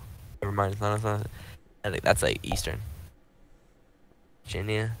 Oh. Never mind. It's not. I think that's like eastern.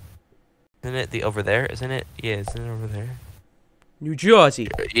 Virginia. Isn't it the over there? Isn't it? Yeah, isn't it over there? New Jersey.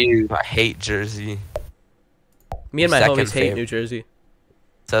 Ew, I hate Jersey. Me and my Second homies hate favorite. New Jersey.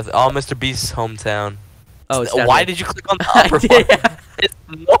 So, Mr. Beast's hometown. Oh, it's down Why here. did you click on the I upper did. one? It's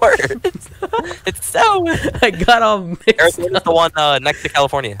north. It's south. I got all mixed Arizona's up. the one next to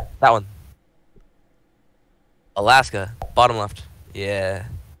California. That one. Alaska, bottom left. Yeah.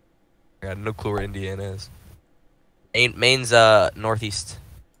 I got no clue where Indiana is. Maine's northeast.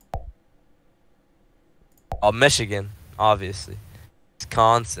 Oh, Michigan, obviously.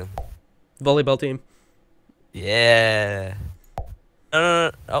 Wisconsin. Volleyball team. Yeah.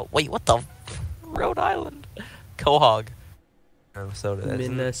 No. Oh, wait, what the? Rhode Island. Quahog. Minnesota.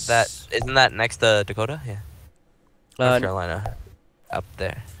 Isn't that next to Dakota? Yeah. North Carolina. Up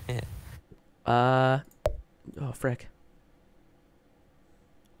there. Yeah. Oh, frick.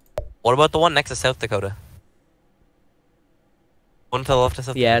 What about the one next to South Dakota? One to the left of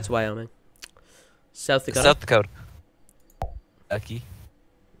South Dakota. Yeah, it's Wyoming. South Dakota. South Dakota. Kentucky.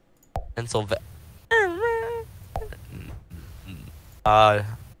 Pennsylvania.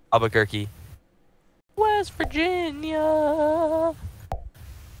 Albuquerque. West Virginia.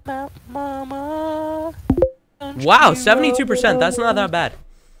 Mount Mama. Wow, 72%. That's not that bad.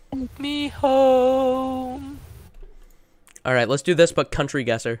 Take me home. All right, let's do this, but country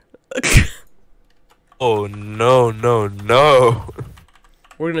guesser. Oh, no.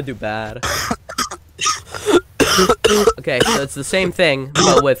 We're gonna do bad. Okay, so it's the same thing,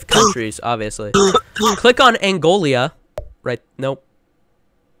 but with countries, obviously. Click on Angola. Right? Nope.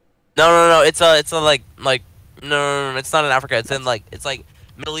 No. It's like no. It's not in Africa. It's in it's like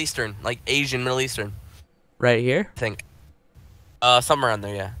Middle Eastern, like Asian Middle Eastern. Right here. I think. Somewhere around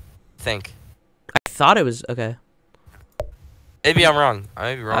there, yeah. I think. I thought it was okay. Maybe I'm wrong. I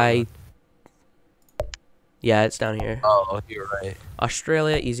may be wrong. Yeah, it's down here. Oh, you're right.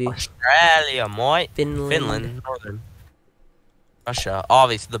 Australia, easy. Australia, mate. Finland. Northern. Russia,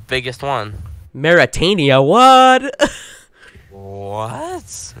 obviously the biggest one. Mauritania, what?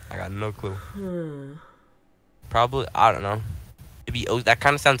 What? I got no clue. Probably, I don't know. Maybe that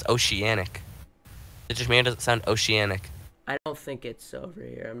kind of sounds oceanic. It just made it sound oceanic. I don't think it's over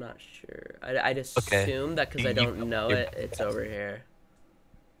here. I'm not sure. I just Okay. assume that because I don't know it, it's over here.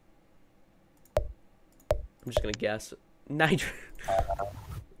 I'm just gonna guess. Niger.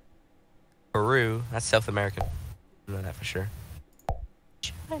 Peru, that's South American. I know that for sure.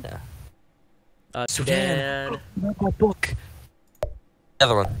 China. Sudan. My book. The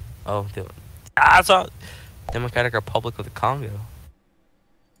other one. Oh, the other one. I saw Democratic Republic of the Congo.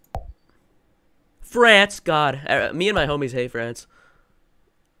 France. God, me and my homies hate France.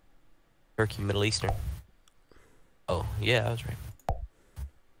 Turkey, Middle Eastern. Oh, yeah, I was right.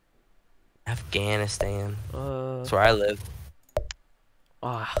 Afghanistan. That's where I live.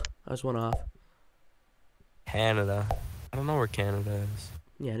 I was one off. Canada. I don't know where Canada is.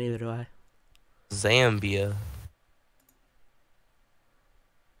 Yeah, neither do I. Zambia.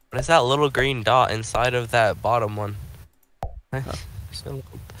 What is that little green dot inside of that bottom one? Look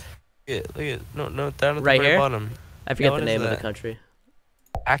at no down at Right the very here? bottom. I forget what the is name of the that? country.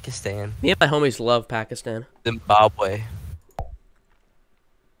 Pakistan. Me and my homies love Pakistan. Zimbabwe.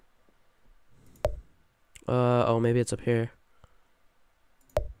 Oh, maybe it's up here.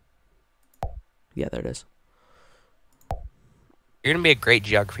 Yeah, there it is. You're gonna be a great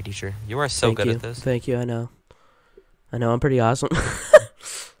geography teacher. You are so Thank good you. at this. Thank you. I know. I'm pretty awesome.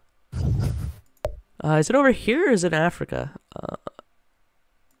 Is it over here or is it in Africa?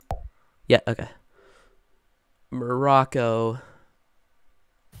 Yeah, okay. Morocco.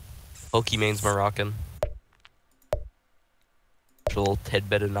 Pokemon's Moroccan. A little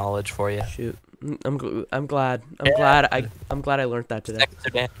tidbit of knowledge for you. Shoot. I'm glad I learned that today. Next to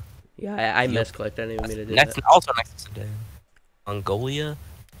Sudan. Yeah, I Yep. misclicked. I didn't even mean to do Next, that. also next to Sudan. Mongolia?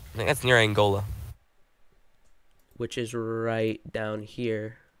 I think that's near Angola. Which is right down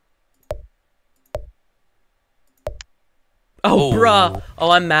here. Oh, bruh.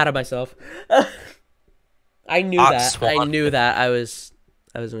 Oh, I'm mad at myself. I knew that. I knew that. I was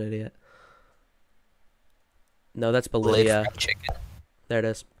an idiot. No, that's Bolivia. Fried chicken. There it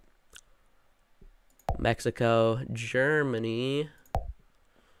is. Mexico, Germany,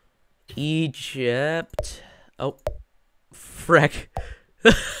 Egypt. Oh, frick.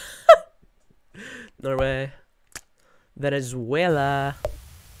 Norway, Venezuela.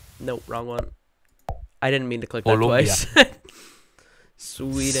 No, wrong one. I didn't mean to click that Colombia. twice.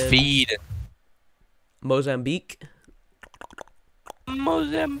 Sweden, Sweden. Mozambique.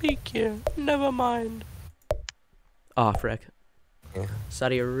 Mozambique here. Never mind. Oh, frick. Yeah.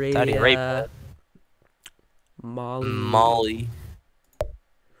 Saudi Arabia. Saudi Arabia. Mali. Mali.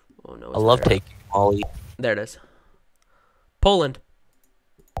 Oh no. I love there? taking Mali. There it is. Poland.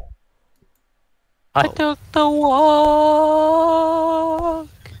 I Oh. took the walk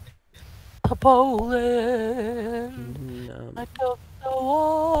to Poland. I took the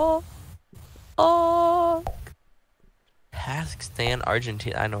walk. Kazakhstan,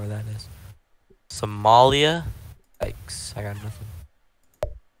 Argentina. I know where that is. Somalia. Yikes. I got nothing.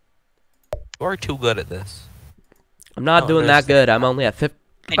 We're too good at this. I'm not Oh, doing there's that good. I'm only at 50.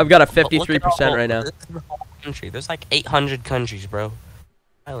 I've got a 53% right now. This is the whole country. There's like 800 countries, bro.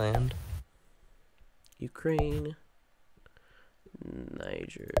 Thailand. Ukraine.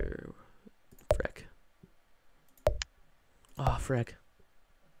 Niger. Frick. Oh, frick.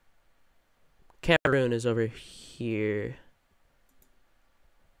 Cameroon is over here.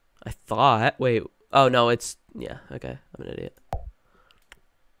 I thought. Wait. Oh, no, it's... Yeah, okay. I'm an idiot.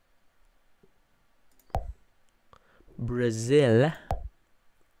 Brazil.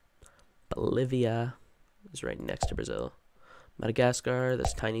 Bolivia is right next to Brazil. Madagascar,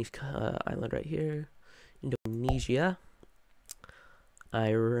 this tiny island right here. Indonesia.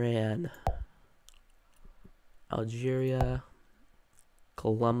 Iran. Algeria.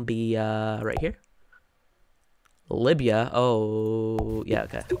 Colombia, right here. Libya. Oh, yeah,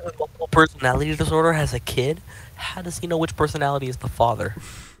 okay. Multiple personality disorder has a kid. How does he know which personality is the father?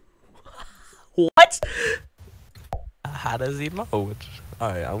 What? How does he know which?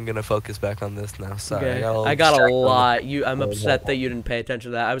 Alright, I'm gonna focus back on this now. Sorry. Okay. I got a lot. I'm upset that you didn't pay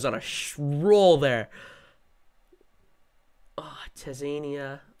attention to that. I was on a roll there. Oh,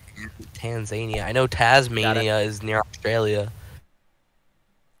 Tanzania. Tanzania. I know Tasmania is near Australia.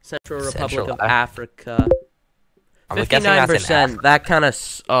 Central Republic Central of Africa. I'm guessing that's in 59%. That kind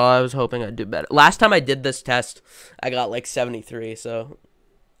of. Oh, I was hoping I'd do better. Last time I did this test, I got like 73. So.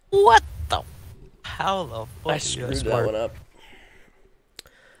 What the? How the fuck? I screwed that one up.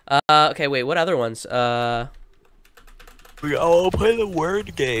 Okay, wait. What other ones? We all play the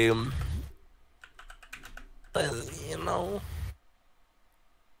word game. You know.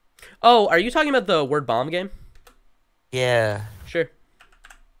 Oh, are you talking about the word bomb game? Yeah. Sure.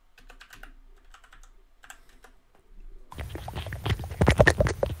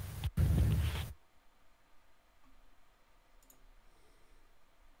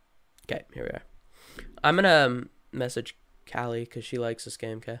 Okay, here we are. I'm gonna message Callie because she likes this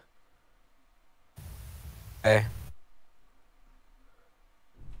game, okay? Hey.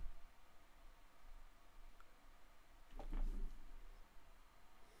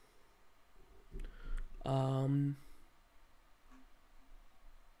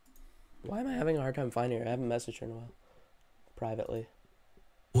 Why am I having a hard time finding her? I haven't messaged her in a while. Privately.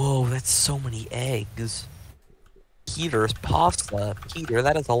 Whoa, that's so many eggs. Peter's pasta. Peter,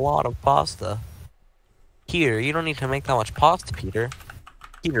 that is a lot of pasta. Peter, you don't need to make that much pasta, Peter.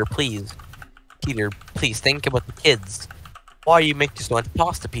 Peter, please. Peter, please think about the kids. Why are you making so much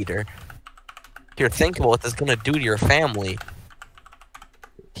pasta, Peter? Peter, think about what this is gonna do to your family.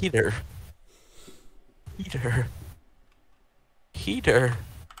 Peter. Peter. Peter.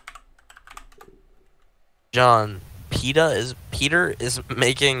 John, Peter is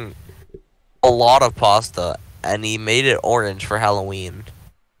making a lot of pasta, and he made it orange for Halloween.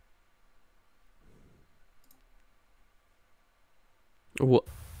 What?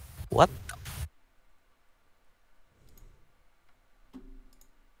 What?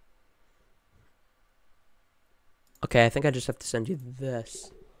 Okay, I think I just have to send you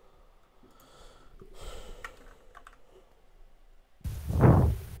this.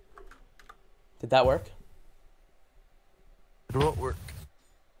 Did that work? It won't work.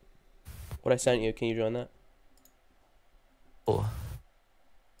 What I sent you, can you join that? Oh.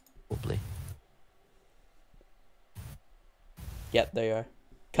 Probably. Yeah, there you are.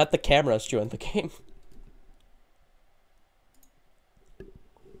 Cut the cameras, join the game.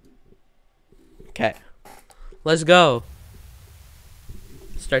 Okay. Let's go.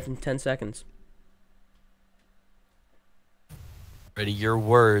 Start in 10 seconds. Ready your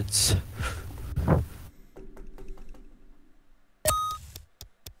words.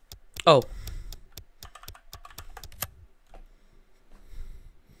 Oh.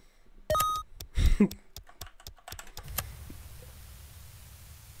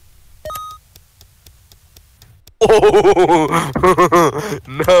 Oh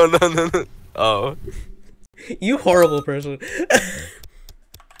no. Oh. You horrible person.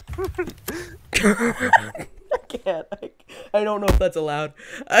 I can't. I don't know if that's allowed.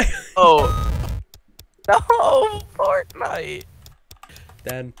 Oh. No, Fortnite.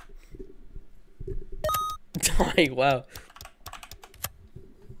 Dan. Wow.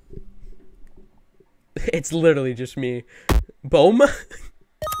 It's literally just me. Boom.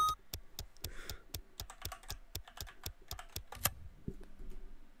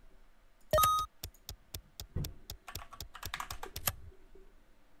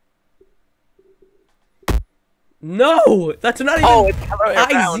 No, that's not even. Oh, it's the other way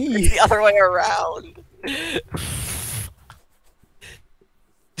around. IZ. It's the other way around. You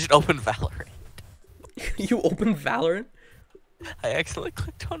should open Valorant. You opened Valorant? I accidentally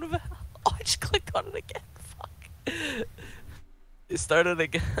clicked on Valorant. Oh, I just clicked on it again. Fuck. It started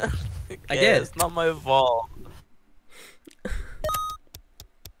again. I Yeah, did. It's not my fault.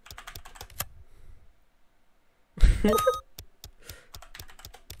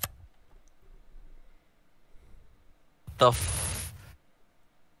 The f.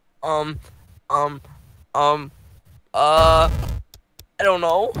 Um. I don't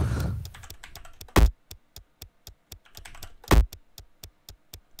know.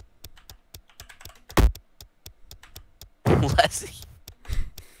 Leslie.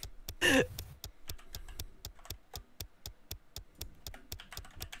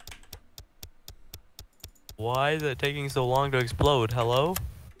 Why is it taking so long to explode? Hello?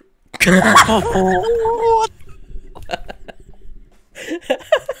 What?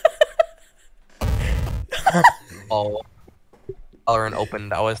 Oh. Valorant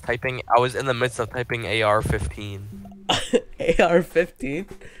opened. I was in the midst of typing AR-15. AR-15?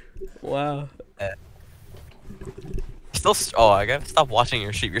 Wow. Oh, I gotta stop watching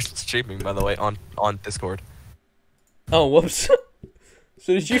your sheet. You're still streaming, by the way, on Discord. Oh, whoops.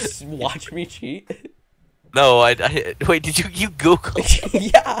 So did you watch me cheat? No, wait, did you Google?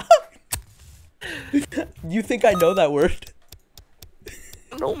 Yeah. You think I know that word?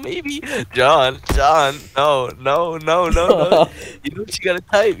 No, maybe. John, no. You know what you gotta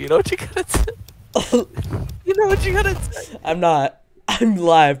type. You know what you gotta type. You know what you gotta type. I'm not. I'm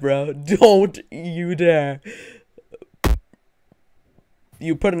live, bro. Don't you dare.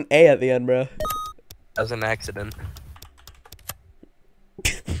 You put an A at the end, bro. That was an accident.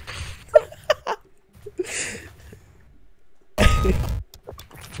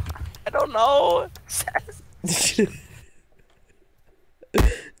 I don't know.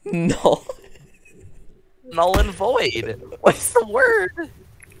 No. Null and void. What's the word?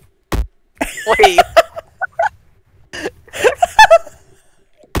 Wait.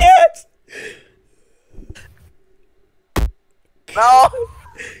 Yes. No.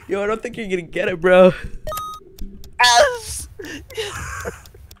 Yo, I don't think you're gonna get it, bro. S.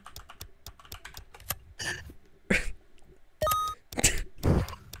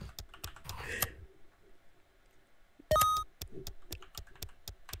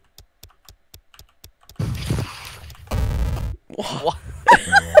 What?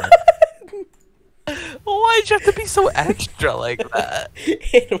 Why'd you have to be so extra like that?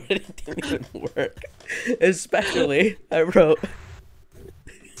 It really didn't even work. Especially, I wrote.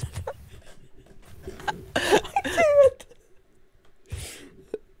 I can't.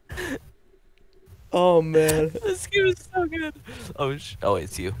 Oh man. This game is so good. Oh, oh,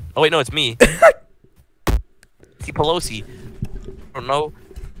 it's you. Oh wait, no, it's me. See Pelosi. I don't know.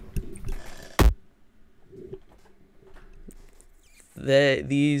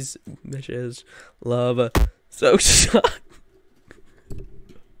 These bitches love so suck.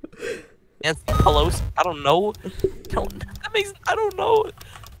 Nancy Pelosi. I don't know. I don't know.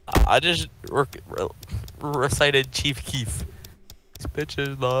 I just recited Chief Keef. These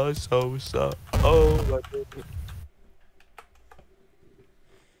bitches love so suck. Oh my goodness.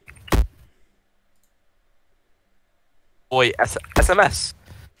 Boy, SMS.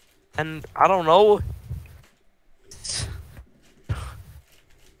 And I don't know.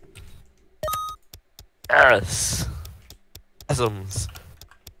 Eris. Esms.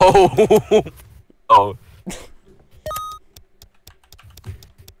 Oh. Oh.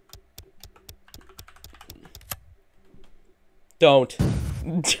 Don't.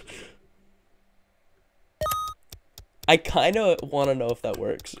 I kind of want to know if that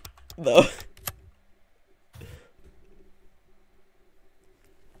works, though.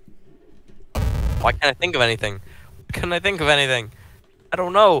 Why can't I think of anything? Why can't I think of anything? I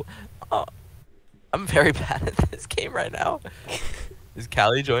don't know. I'm very bad at this game right now. Is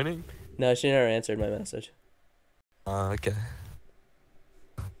Callie joining? No, she never answered my message. Okay.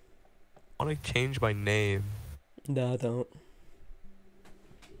 I want to change my name. No, don't.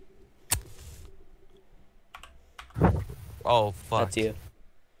 Oh, fuck. That's you.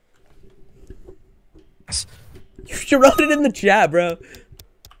 You wrote it in the chat, bro.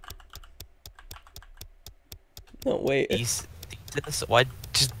 No, wait. This, why?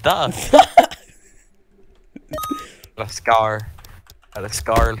 Just duh. Got a scar. Got a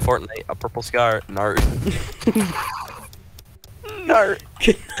scar in Fortnite. A purple scar. Nart. Nart.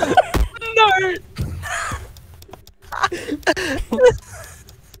 Nart.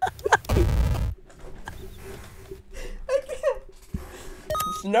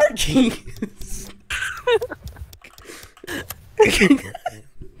 Snarky.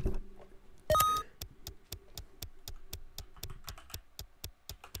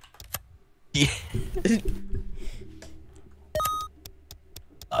 Yeah.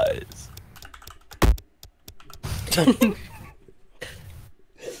 Eyes.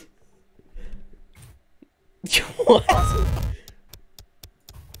 What?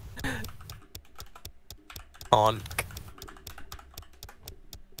 Honk.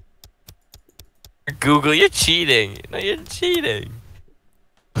 Google, you're cheating. No, you're cheating.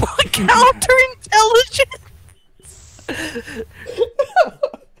 Counterintelligence.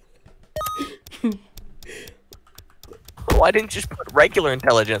 Why didn't you just put regular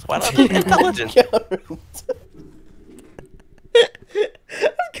intelligence? Why not put intelligence? I'm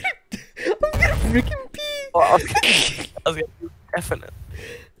gonna freaking pee. Well, I was gonna do definite.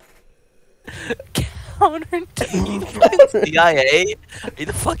 Counterintelligence. Are you the fucking CIA? Are you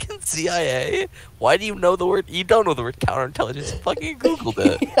the fucking CIA? Why do you know the word? You don't know the word counterintelligence. You fucking Googled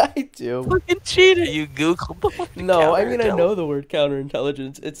it. Yeah, I do. Fucking cheater. You Googled the word. No, I mean I know the word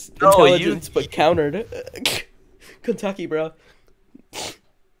counterintelligence. It's No, intelligence, but countered. Kentucky, bro.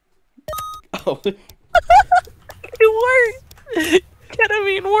 Oh. It worked.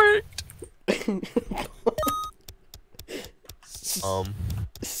 Ketamine worked.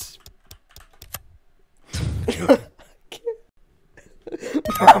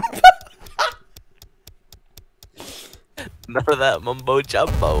 None of that mumbo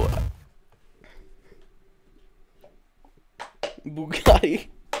jumbo. Bugatti.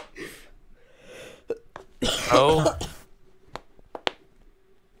 Oh.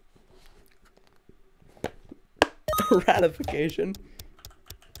 Ratification.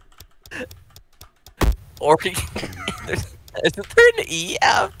 Or isn't there an E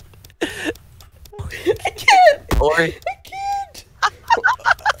app? I can't. Or I can't.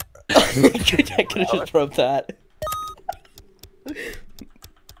 I could have just wrote that.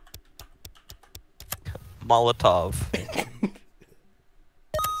 Molotov.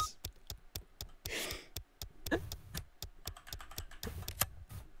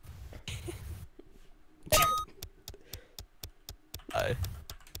 I.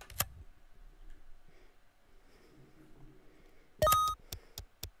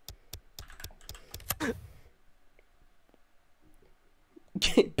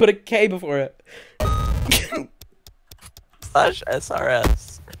 Put a K before it. Slash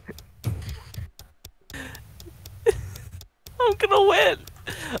SRS. I'm gonna win.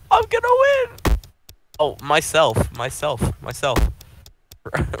 I'm gonna win. Oh, myself. For myself.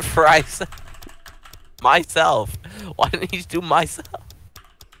 Why didn't he just do myself?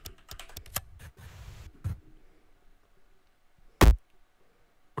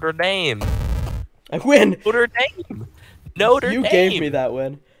 Notre Dame. I win. Notre Dame. Notre You Dame. gave me that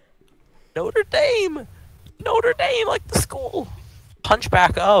win. Notre Dame. Notre Dame, like the school.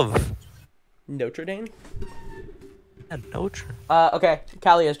 Punchback of. Notre Dame. Yeah, Notre. Okay.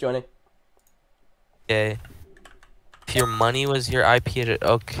 Callie is joining. Okay. If your money was your IP address.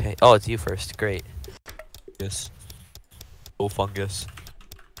 Okay. Oh, it's you first. Great. Yes. Oh, fungus.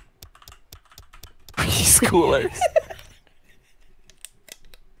 Preschoolers.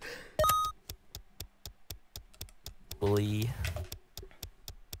 Bully.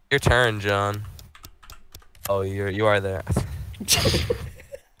 Your turn, John. Oh, you are there.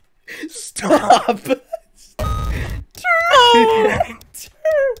 Stop.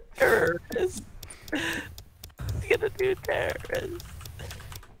 Terrorist. He's gonna do terrorist.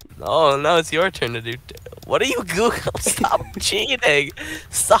 No, it's your turn to do. What are you Google? Stop cheating.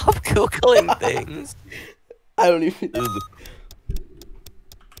 Stop Googling things. I don't even.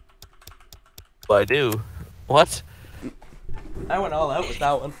 What I do? What? I went all out with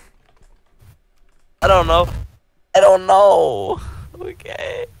that one. I don't know. I don't know.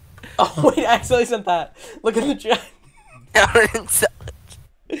 Okay. Oh wait, I accidentally sent that. Look at the chat.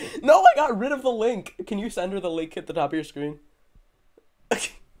 No, I got rid of the link. Can you send her the link at the top of your screen?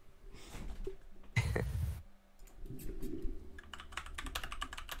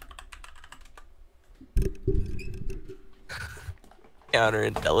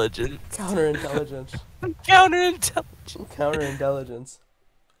 Counterintelligence. Counterintelligence. Counterintelligence. Counterintelligence.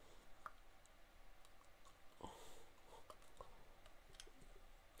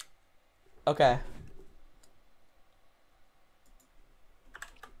 Okay.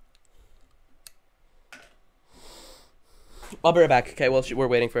 I'll be right back. Okay, well, we're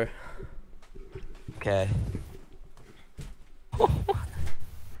waiting for. Okay.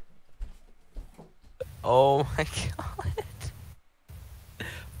 Oh my god.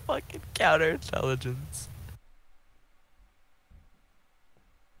 Fucking counterintelligence.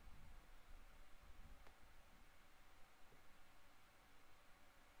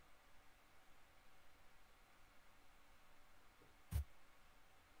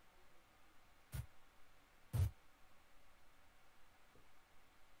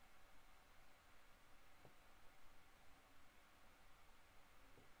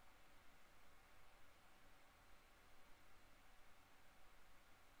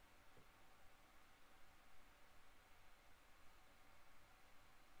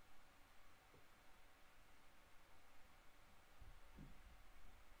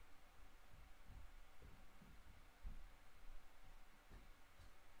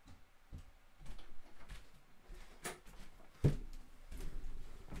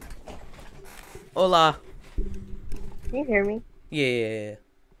 Hola. Can you hear me? Yeah.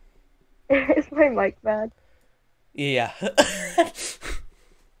 Is my mic bad? Yeah.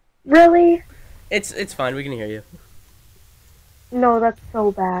 Really? It's fine. We can hear you. No, that's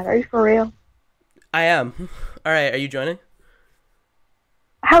so bad. Are you for real? I am. All right. Are you joining?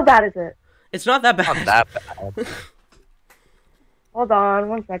 How bad is it? It's not that bad. Not that bad. Hold on,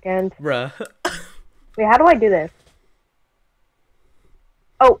 1 second. Bruh. Wait, how do I do this?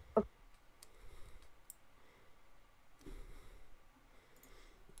 Oh,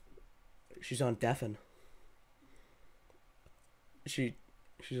 She's on deafen. She's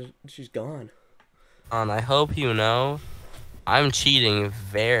gone. I hope you know, I'm cheating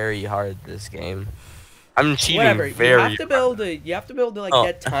very hard this game. I'm cheating Whatever. very You have to build to like Oh.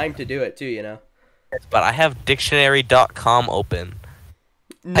 get time to do it too. You know. hard, but I have dictionary.com open.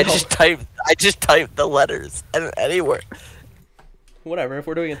 No. I just typed the letters and anywhere. Whatever. If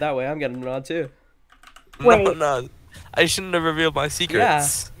we're doing it that way, I'm getting it on too. Wait. No. I shouldn't have revealed my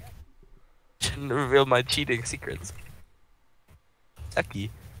secrets. Shouldn't have revealed my cheating secrets. Sucky.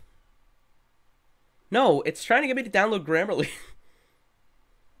 No, it's trying to get me to download Grammarly.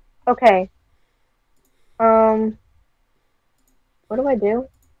 okay. What do I do?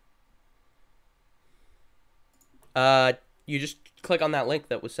 You just click on that link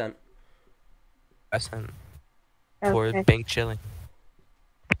that was sent. I sent for Okay. bank chilling.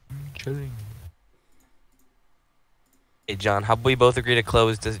 Chilling. Hey John, how about we both agree to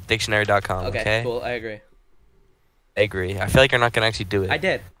close dictionary.com? Okay, Okay. cool. I agree. I agree. I feel like you're not gonna actually do it. I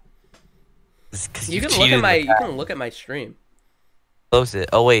did. It's 'cause You you can cheated look at in my the past. look at my stream. Close it.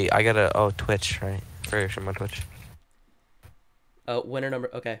 Oh wait, I gotta. Oh, Twitch, right? First, my Twitch. Winner number.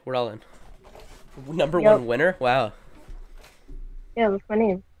 Okay, we're all in. Number Yep. one winner. Wow. Yeah, that's my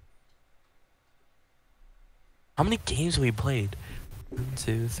name. How many games have we played? 1,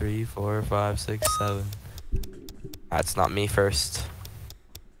 2, 3, 4, 5, 6, 7. That's not me first.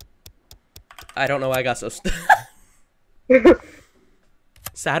 I don't know why I got so.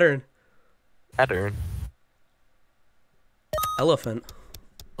 Saturn. Saturn. Elephant.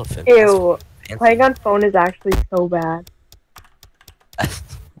 Elephant. Ew. That's Playing on phone is actually so bad. fancy.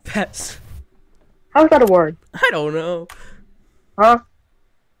 Pets. How is that a word? I don't know. Huh?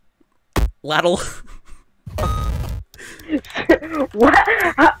 Laddle.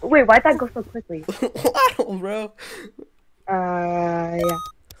 What? Wait, why'd that go so quickly? Laddle, bro. Yeah.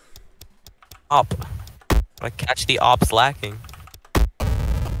 Op. I catch the ops lacking.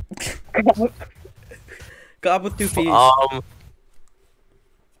 God with two P's. Op.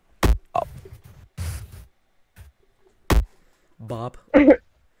 Bob.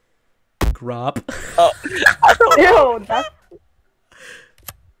 Grop. Oh, I don't know. Ew, that's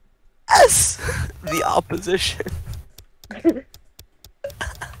S. The opposition.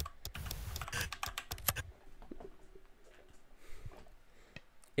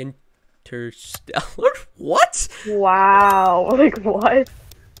 Interstellar? What? wow. Like what?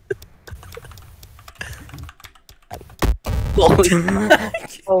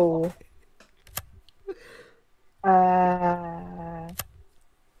 Oh.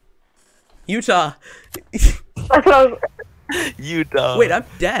 Utah. That's what I was. Utah. Wait, I'm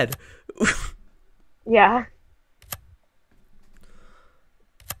dead. Yeah.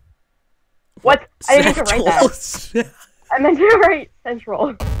 What? I didn't mean to write that. Central. I meant to write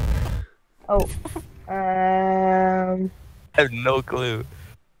central. Oh. I have no clue.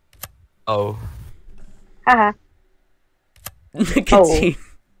 Oh. Haha. Nicotine.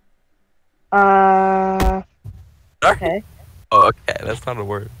 Sorry. Okay. Oh, okay. That's not a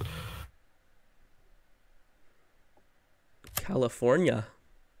word. California.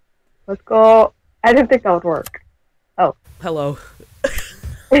 Let's go. I didn't think that would work. Hello.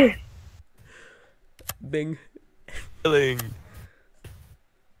 Bing. Killing.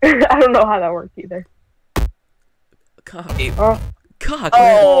 I don't know how that works either. Cock. Oh, Cock.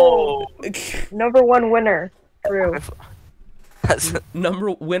 Oh. number one winner. True. That's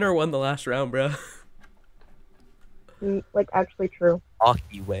Winner won the last round, bro. Like actually true.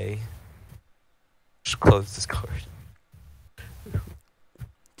 hockey way. Just close Discord.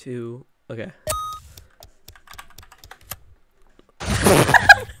 2. Okay.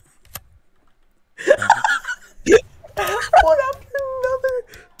 What happened to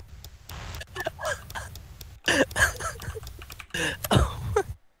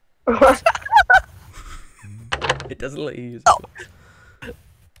It doesn't let you use it.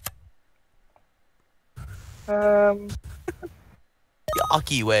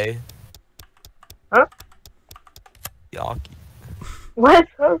 Hockey way. Huh? Hockey. What?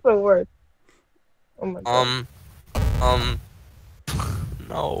 How's the word? Oh my god.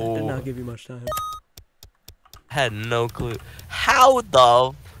 No. Did not give you much time. Had no clue. How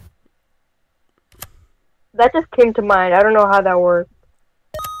the? That just came to mind. I don't know how that works.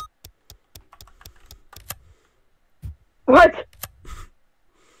 What?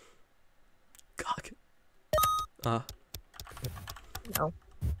 Cock. No.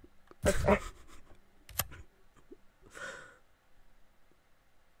 Okay.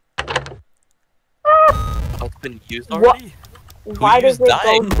 Oh, it's been used What? already. Why does used it go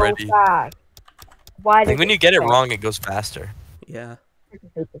dying so already? fast? Why I does think when you get it suck? wrong, it goes faster. Yeah. I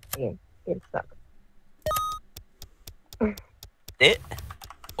just hate this game. This game sucks. It.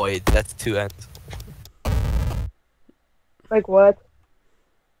 Wait, that's 2 ends. Like what?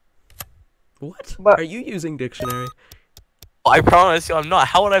 What? But- Are you using dictionary? Oh, I promise you, I'm not.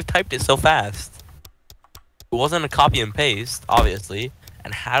 How would I have typed it so fast? It wasn't a copy and paste, obviously.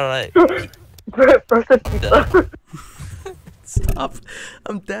 And how did I? Roasted pizza. Stop.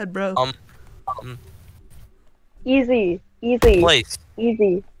 I'm dead, bro. Easy. Easy. Place.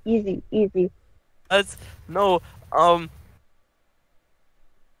 Easy. Easy. Easy. That's no.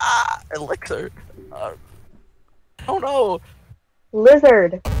 Elixir. Oh no.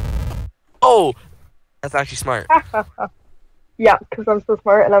 Lizard. Oh, that's actually smart. Yeah, because I'm so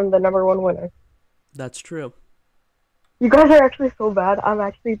smart and I'm the number one winner. That's true. You guys are actually so bad. I'm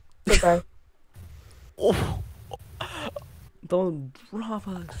actually the best. Oh. Don't drop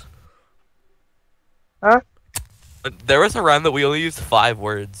us. Huh? There was a round that we only used 5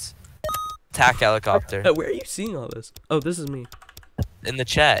 words. Attack helicopter. Where are you seeing all this? Oh, this is me. In the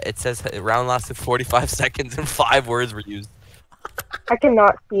chat, it says the round lasted 45 seconds and 5 words were used. I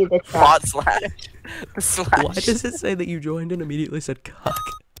cannot see the chat. Bot slash. The slash. Why does it say that you joined and immediately said cock?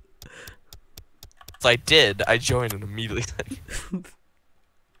 So I did. I joined and immediately said.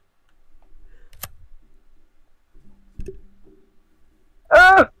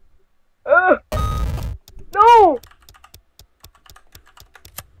 No!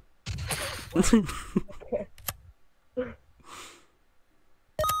 I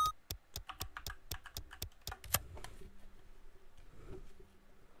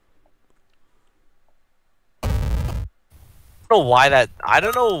don't know why that. I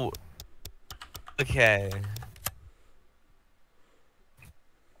don't know. Okay.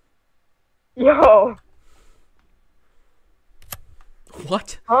 Yo!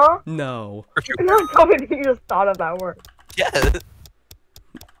 What? Huh? No. You cannot tell me that you just thought of that word. Yeah.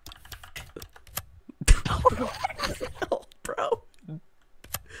 Oh, bro.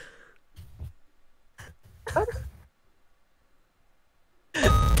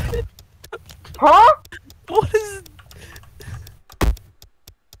 Huh? What is?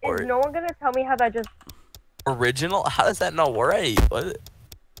 Is no one gonna tell me how that just Original? How does that not work? What?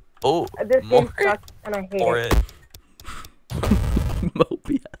 Oh, this more game sucks and I hate for it. it.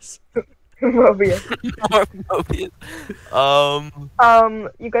 Mobius. Mobius. More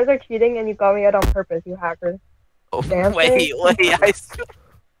Mobius. You guys are cheating and you got me out on purpose, you hackers. Oh, Dancing? wait.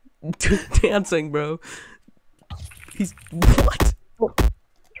 Dancing, bro. He's what?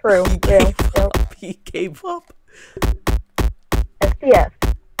 True. He Yeah. gave up. He gave up. SDS.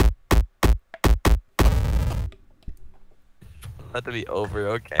 Let to be over,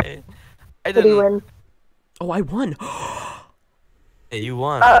 okay? I Did he didn't. win? Oh, I won. Hey, you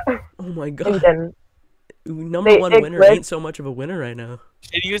won. Oh my He god. didn't. Number one it winner glitched. ain't so much of a winner right now.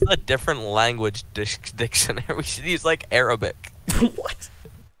 We should use a different language dictionary. We should use like Arabic. What?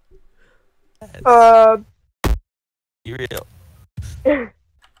 Be real.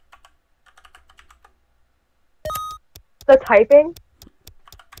 The typing?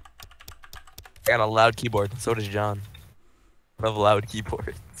 I got a loud keyboard. So does John. I have loud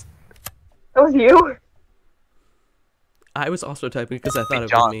keyboards. That was you? I was also typing because I thought it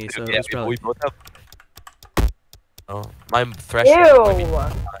John, was me, so too. it was probably. we both have. Oh, my threshold. might be- Ew.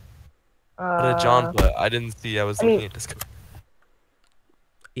 What did John put? I didn't see. I was I looking mean- at Discord.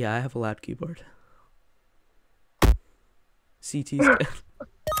 Yeah, I have a loud keyboard. CT scan.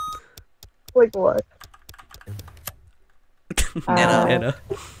 Like what? Anna.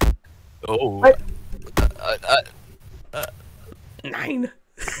 Oh. What? Uh, 9.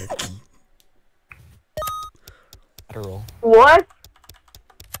 lateral. What?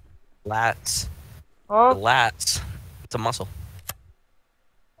 Lats. Huh? Lats. It's a muscle.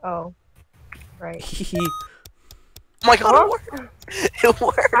 Oh. Right. Oh my god, Huh? it worked. It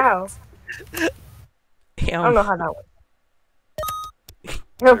worked. How? I don't know how that works.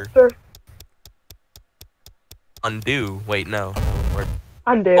 Sure. Hamster. Undo. Wait, no. That wouldn't work.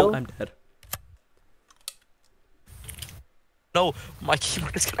 Undo. Oh, I'm dead. No, my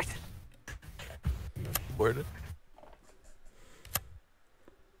keyboard is connected. Word.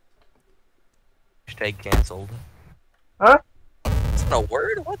 Hashtag cancelled. Huh? It's not a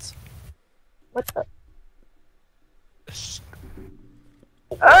word? What? What the? Sh-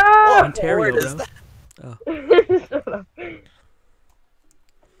 Ah! Ontario, word is bro. that? Shut up.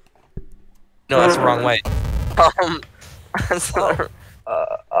 No, that's the wrong way. That's not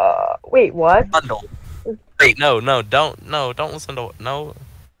Wait, what? bundle. Wait, no, don't listen to no.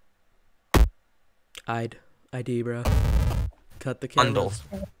 ID, bro. Cut the Bundle.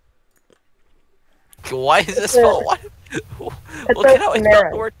 cameras. Why is this? a- What? Look a at how I spelled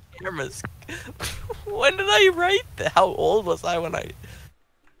marriage. the word cameras. When did I write that? How old was I when I?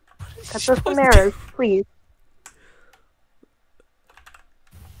 Cut the Samaras, please.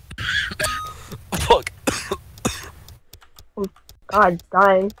 Fuck. God,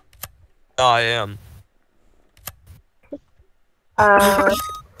 dying. Oh, I am.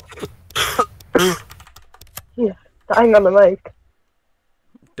 Yeah, dying on the mic.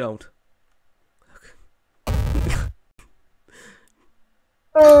 Don't.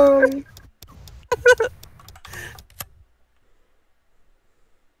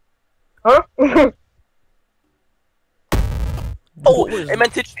 Huh? Oh, What was- I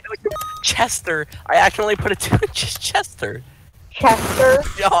meant to Chester. I accidentally put it to Chester. Chester?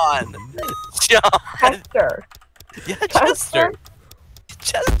 John. Chester. Yeah, Chester.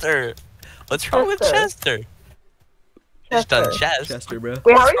 Chester. What's wrong with Chester. Chester? Just done Chester. chest. Chester, bro.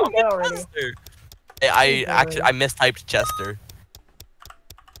 Wait, how are What's you wrong dead with already? Chester? I actually I mistyped Chester.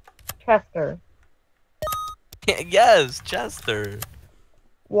 Chester. Yes, Chester.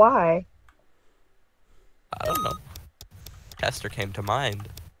 Why? I don't know. Chester came to mind.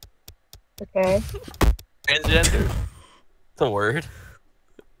 Okay. Transgender. It's a word.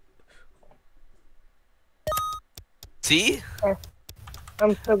 See?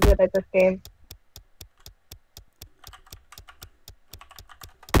 I'm so good at this game.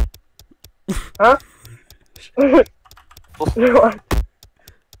 Huh? What?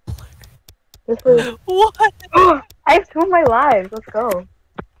 This is. What? I have 2 of my lives. Let's go.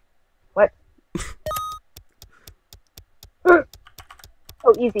 What?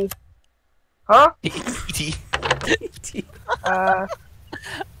 Oh, easy. Huh?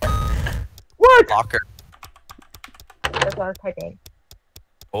 What? Locker. That's what I was typing.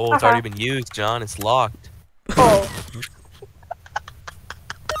 Oh, it's already been used, John. It's locked. Oh.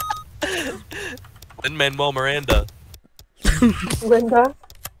 Lin-Manuel Miranda. Linda.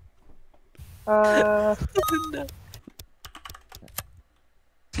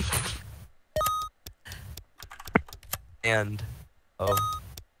 And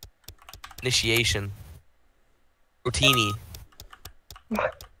initiation. Rotini.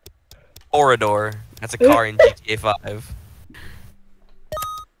 Corridor. That's a car in GTA 5.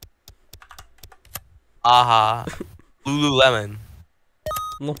 Aha. Lululemon.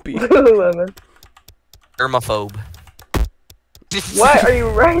 Lumpy. Lululemon. Germaphobe. What are you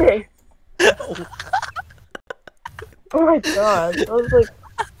writing? Oh my god. I was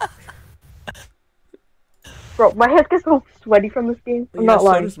like... Bro, my hands get so sweaty from this game. I'm not So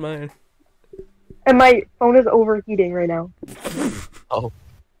lying. does mine. And my phone is overheating right now. Oh.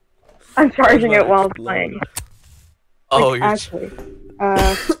 I'm charging Mine's it while I'm explode. playing. Oh, Like, you're actually.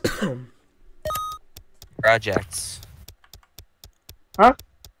 projects. Huh?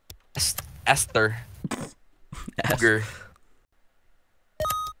 Esther. Yes. Booger.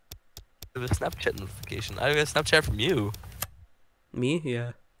 The Snapchat notification. I got a Snapchat from you. Me?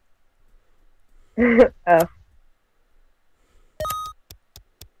 Yeah. Oh.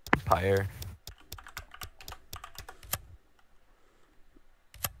 Empire.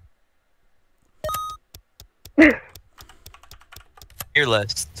 Your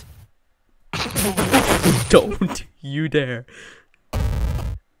list. Don't you dare.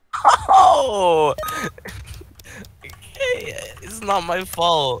 Oh! It's not my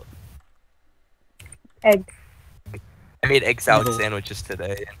fault. Egg. I made egg salad No. sandwiches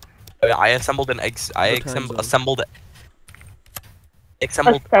today. I assembled an egg. I What time zone? assembled I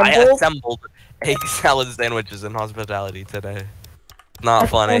Assembled? assembled egg salad sandwiches in hospitality today. Not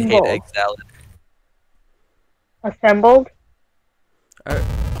fun. I hate Assemble. egg salad. Assembled? Are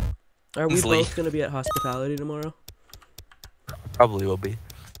we Kingsley. both gonna be at hospitality tomorrow? Probably will be.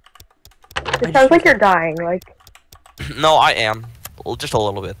 It sounds like you're dying, like... No, I am. Well, just a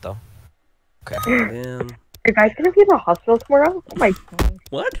little bit though. Okay. Damn. Are you guys gonna be in the hospital tomorrow? Oh my god.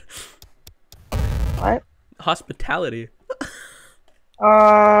 What? What? Hospitality.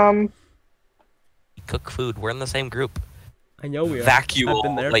 Cook food. We're in the same group. I know we are. Vacuole. I've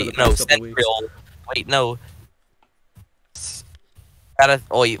been there for Wait, the no. past couple weeks. Centriole. Wait, no. Gotta.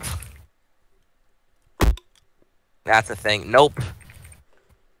 Oh, wait. That's a thing. Nope.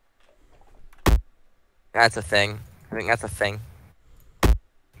 That's a thing. I think that's a thing.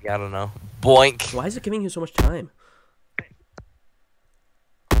 Yeah, I don't know. Boink. Why is it giving you so much time?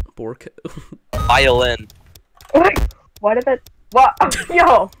 Bork. Violin. What? What is it? What?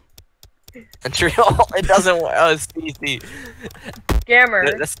 Yo! Centriole. It doesn't work. Oh, it's easy.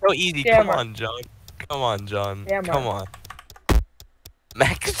 Scammer. That's so easy. Scammer. Come on, John. Come on, John. Scammer. Come on.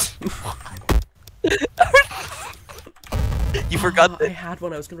 Max. You forgot I the had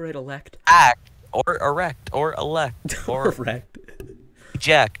one. I was gonna write elect. act or erect or elect or Correct.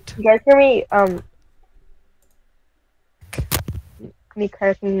 eject. You guys hear me, me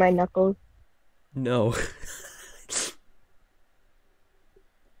cracking my knuckles? No.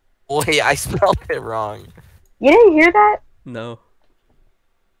 Wait, I spelled it wrong. You didn't hear that? No.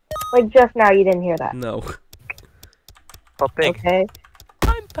 Like, just now you didn't hear that. No. Peppa Pig. Okay.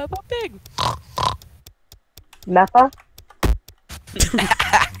 I'm Peppa Pig. Meppa?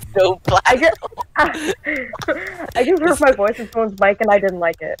 So black. I just... I just heard my voice in someone's mic and I didn't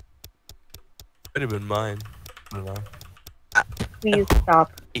like it. Could have been mine. I don't know. Please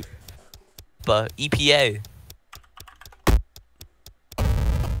stop. But EPA.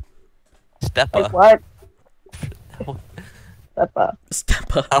 Like, Steppa. what? Meppa.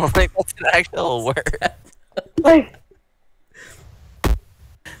 Step up. I don't think that's an actual word. Like...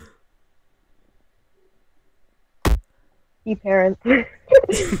 E-parents.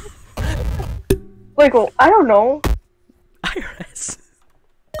 Like, well, I don't know. IRS.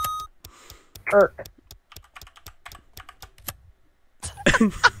 Irk.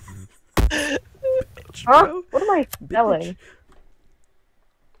 Bitch, Huh? bro. What am I spelling?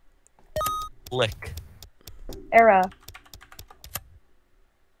 Lick. Era.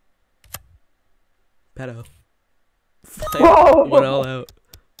 Pedo. Whoa! Went all out.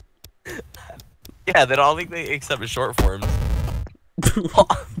 Yeah, they don't think they accept short forms.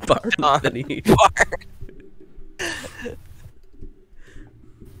 Barton John. Finney.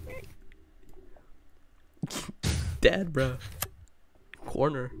 Dad, bro.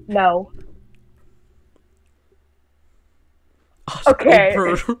 Corner. No. Okay.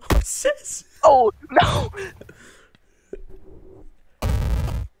 Osteoporosis. Oh no!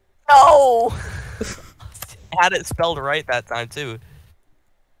 No! I had it spelled right that time too.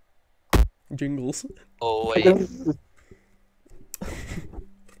 Jingles. Oh wait.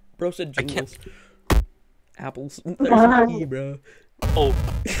 Bro said I can't- jingles. Apples. There's an E, bro. Oh.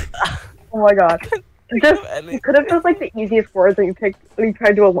 Oh my god. Just, Any- you could have just like the easiest words and you picked, you tried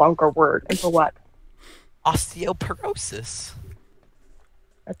to do a longer word. And for what? Osteoporosis.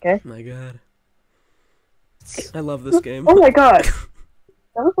 Okay. My god. I love this game. Oh my god.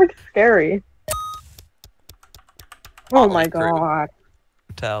 That was like scary. Oh my True. god.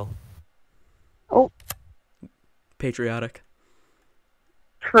 Tell. Patriotic.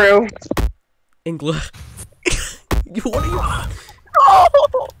 True. English. What are you?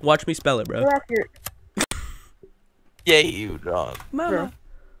 Watch me spell it, bro. You're off your- Yeah, you dog. Mama.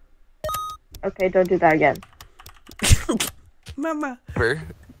 Okay, don't do that again. Mama. Burr.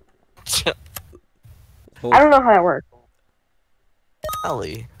 I don't know how that works.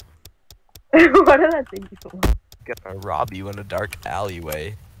 Alley. What did I think you were? Gonna rob you in a dark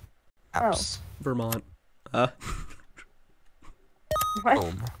alleyway. Apps. Vermont. What?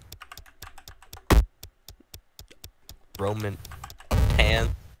 Home. Roman.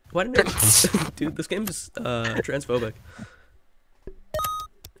 Tan. Why didn't it? Dude, this game is transphobic.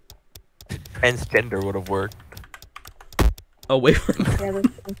 Transgender would have worked. Oh wait. Yeah,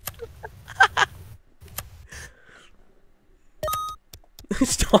 that's-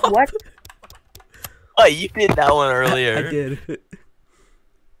 Stop. What? Oh, you did that one earlier. I did.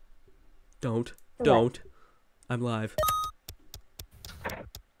 Don't. What? Don't. I'm live.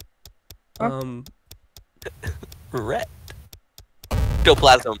 Huh? Ret.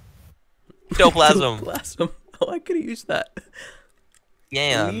 Ectoplasm. Ectoplasm. Ectoplasm. Oh, I could have used that.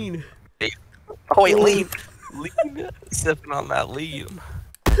 Yeah. Lean. Oh wait, lean. Lean. Sipping on that lean.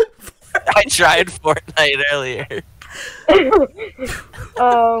 I tried Fortnite earlier.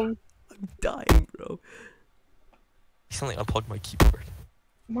 I'm dying, bro. Recently unplugged my keyboard.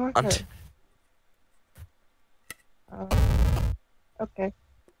 Marker. Okay.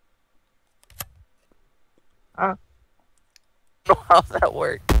 I don't know how that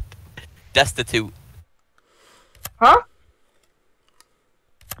worked. Destitute. Huh?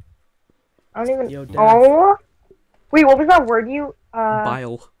 I don't even. Yo, Dad. Oh. Wait, what was that word you?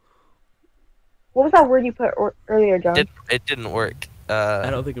 Bile. What was that word you put earlier, John? It didn't work. I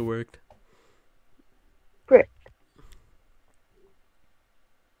don't think it worked. Frick.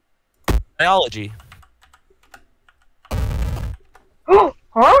 Biology.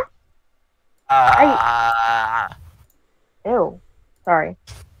 Huh? Ah. Ew. Sorry.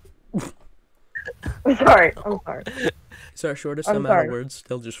 I'm sorry. I'm sorry. Is our shortest I'm amount sorry. of words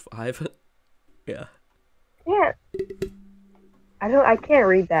still just 5? Yeah. Can't. I can't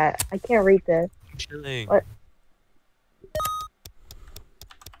read that. I can't read this. Chilling. What?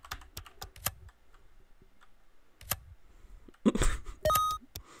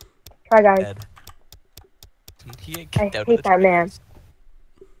 Try guys. Dead. Didn't he get I kicked out of hate the that Try man. Guys?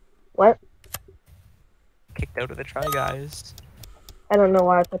 What? Kicked out of the Try Guys. I don't know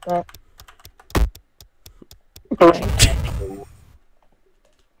why I put that.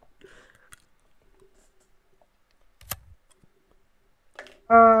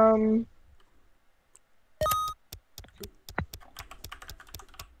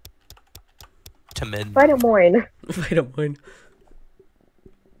 Timid. Vitamoin. Vitamin.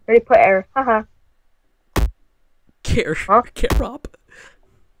 Ready put air. Haha. Care. Huh? Carop.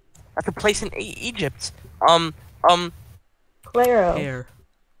 That's a place in Egypt. Claro. Hair.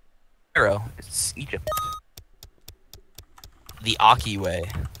 Cairo. It's Egypt. The Aki way.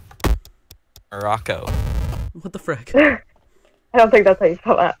 Morocco. What the frick? I don't think that's how you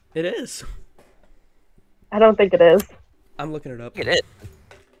spell that. It is. I don't think it is. I'm looking it up. It is.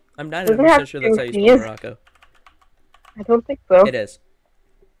 I'm not Doesn't it 100% have sure that's how you two spell C's? Morocco. I don't think so. It is.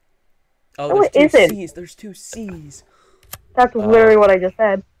 Oh, No, there's it two isn't. C's. There's 2 C's. That's literally what I just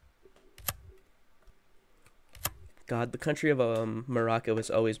said. God, the country of Morocco is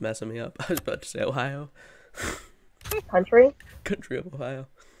always messing me up. I was about to say Ohio. Country? Country of Ohio.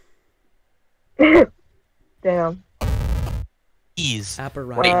 Damn. Ease.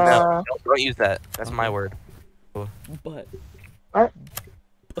 Apparatus. Wait, no. Don't use that. That's my word. But. What?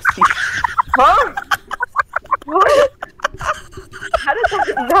 Huh? What? How does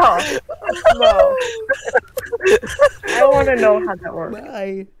that? No. No. I want to know how that works.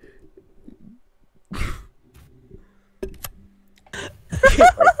 Bye.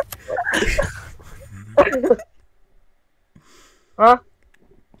 Huh?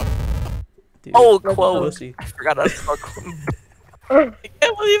 Dude, Oh, that's quote. pussy. I forgot how to spell quote. I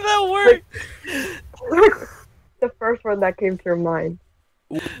can't believe that worked. The first word that came to your mind.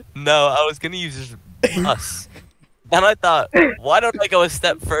 No, I was gonna use just us. And I thought, why don't I go a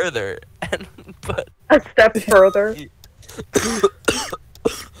step further? And but A step further.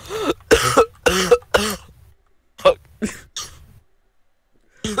 Fuck.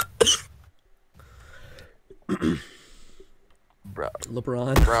 Bro,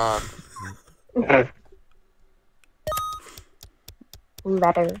 LeBron.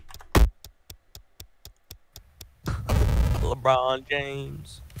 Letter. LeBron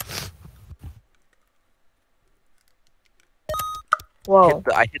James. Whoa.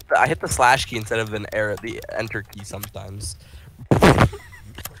 I hit the slash key instead of the enter key sometimes.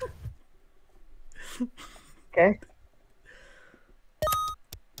 Okay.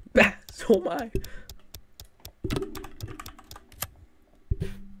 So am I.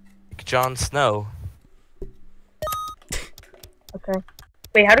 Jon Snow. Okay.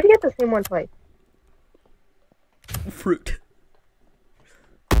 Wait, how did you get the same one twice? Fruit.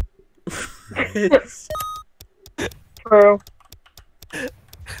 It's True.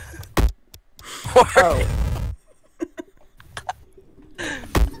 Oh.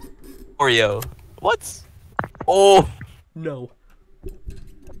 Oreo. What? Oh. no.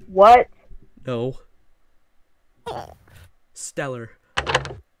 What? No. Stellar.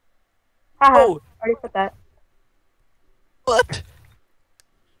 Haha. Oh. Already put that. What?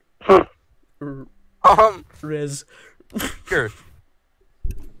 Riz. Here.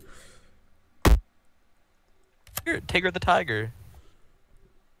 Here, Tigger the Tiger.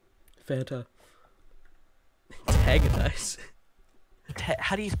 Fanta. Antagonize.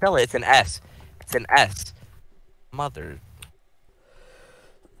 How do you spell it? It's an S. It's an S. Mother.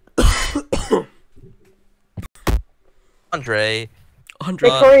 Andre.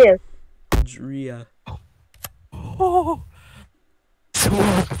 Victorious. Drea. Oh.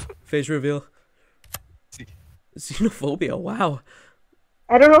 Face reveal. Xenophobia. Wow.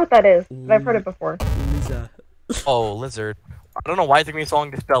 I don't know what that is, but I've heard it before. Liza. Oh, lizard. I don't know why it took me so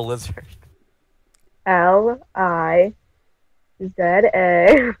long to spell lizard. Liza. Do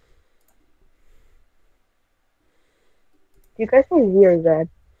you guys say Z or Z?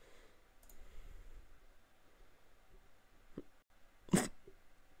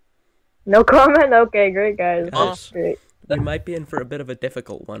 No comment? Okay, great, guys. That's great. We might be in for a bit of a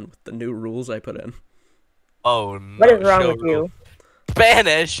difficult one with the new rules I put in. Oh no. What is wrong show with you?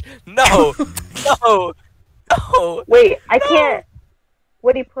 Spanish? No! No! No! Wait, I can't.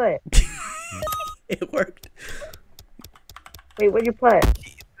 What do you put? It worked. Wait, what do you put?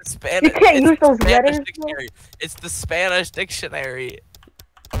 The Spanish, You can't it's use the those Spanish letters, dictionary. It's the Spanish dictionary.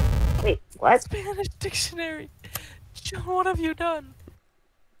 Wait, what? Spanish dictionary. John, what have you done?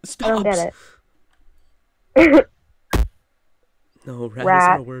 Stop. I don't get it. No, rat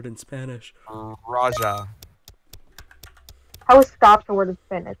Rat. isn't a word in Spanish. Raja. How is stops a word in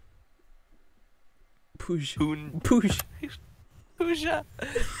Spanish? Push. Poon. Push. Puja.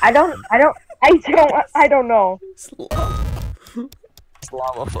 I don't know.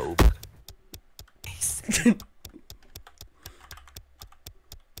 Islamophobe.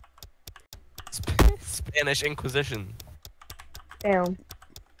 Spanish Inquisition. Damn.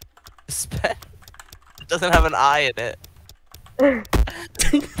 It doesn't have an I in it.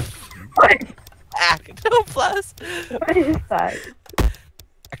 What? Ectoplasm. What is that?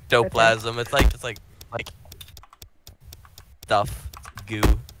 Ectoplasm. It's like stuff, goo.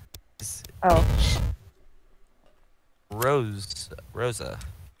 Oh. Rosa.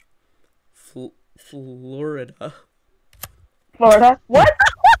 Florida. Florida? What?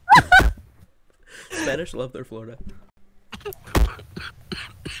 Spanish love their Florida.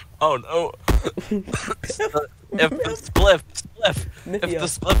 Oh no. If the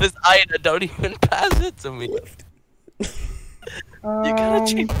spliff is Ida, don't even pass it to me. You gotta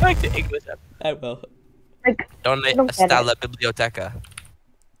change back to English. I will. Like, Donde I don't get está it. la biblioteca?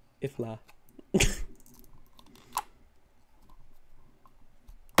 Ifla.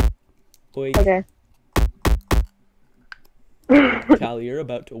 Boy, Okay. Callie, you're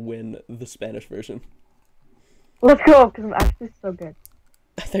about to win the Spanish version. Let's go, because I'm actually so good.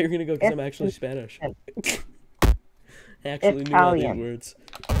 I thought you were gonna go because I'm actually Spanish. I actually knew all these Italian. words.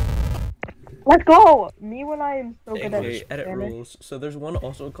 Let's go! Me when I am so good at Okay, edit Spanish. rules. So there's one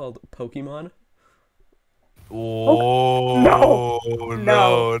also called Pokemon. Oh No.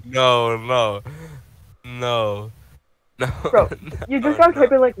 no, no, no, no, no. Bro, you just start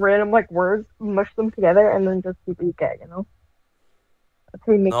typing like random like words, mush them together, and then just see what you get, you know? That's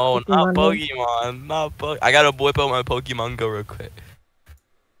how you make No, Pokemon not names. Pokemon, not Pokemon. I gotta whip out my Pokemon Go real quick.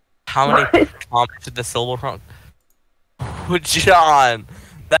 How many comments did the syllable wrong? Oh, John,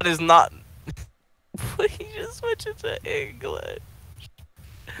 that is not. Please just switch it to English.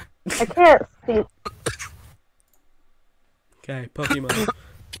 I can't see. Okay, Pokemon.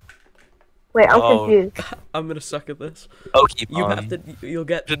 Wait, I'm Oh. confused. I'm gonna suck at this. Pokemon. You have to. You'll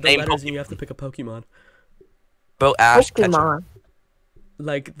get the Just name letters and you Pokemon. have to pick a Pokemon. Bo Ash Ketchum. Pokemon.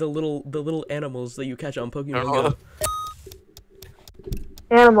 Like the little animals that you catch on Pokemon Oh. Go.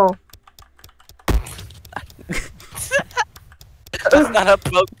 Animal. That's not a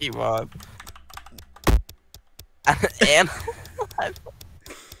Pokemon. And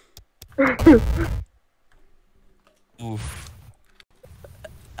oof.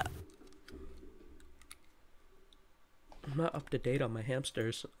 I'm not up to date on my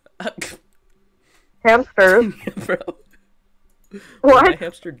hamsters. Hamsters. Bro. My What?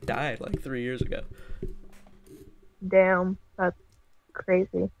 hamster died like 3 years ago. Damn, that's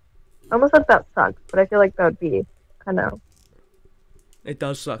crazy. I almost said that sucks, but I feel like that would be kind of. It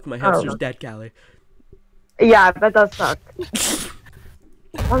does suck. My I don't hamster's know. dead, Callie. Yeah, that does suck.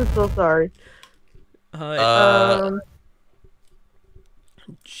 I'm so sorry.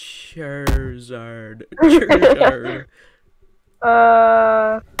 Charizard. Charizard.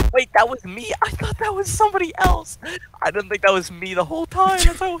 Wait, that was me. I thought that was somebody else. I didn't think that was me the whole time.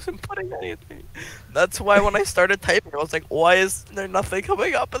 As I wasn't putting anything. That's why when I started typing, I was like, "Why is there nothing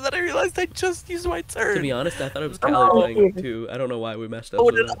coming up?" And then I realized I just used my turn. To be honest, I thought it was I'm Callie all playing confused. too. I don't know why we messed up Oh,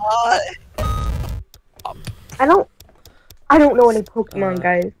 with did that. I don't know any Pokemon,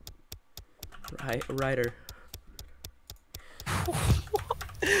 guys. Ryder.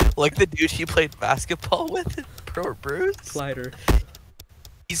 Like the dude he played basketball with in Pro Bruce. Slider.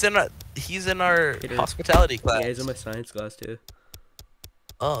 He's in our Hitter. hospitality class. Yeah, he's in my science class too.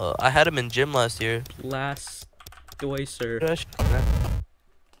 Oh, I had him in gym last year. Blastoiser.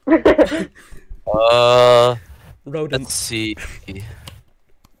 Rodent. Let's see.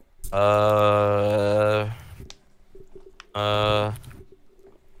 Uh,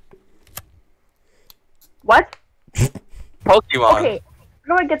 What? Pokemon. Okay,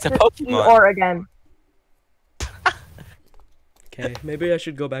 how do I get It's a this Pokemon. or again? Okay, maybe I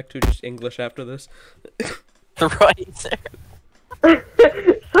should go back to just English after this. Right there.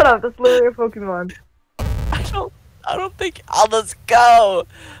 Shut up, that's literally a Pokemon. I don't think. Oh, let's go.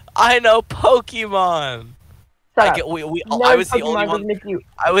 I know Pokemon. Shut I up. get, I Knowing was the only Pokemon one. doesn't make you.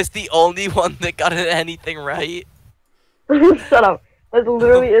 I was the only one that got anything right. Shut up. That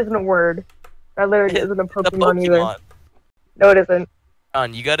literally isn't a word. That literally isn't a The Pokemon either. Pokemon. No, it isn't.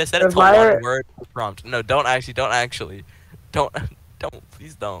 John, you gotta set it to Fire- one word per prompt. No, don't actually. Don't,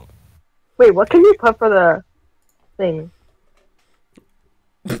 please don't. Wait, what can you put for the thing?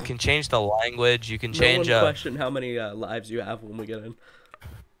 You can change the language. You can No change. one question how many lives you have when we get in.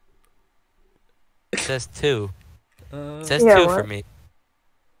 It says 2. It says Yeah, 2 what? for me.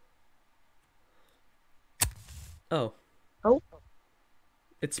 Oh. Oh.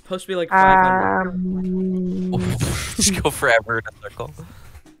 It's supposed to be like 500. Just go forever in a circle.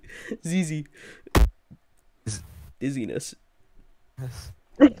 ZZ. Dizziness.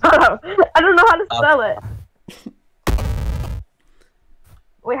 Shut up. I don't know how to spell it.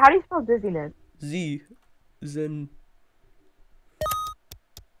 Wait, how do you spell dizziness? Z. Zen.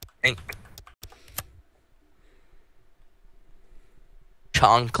 Ink.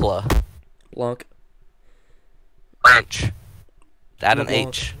 Chancla. Blanc. Branch. Add an LeBlanc.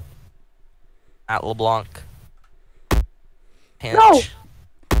 H. At LeBlanc. Panch. No!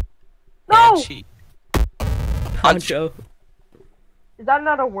 No! Panchi. Poncho. Is that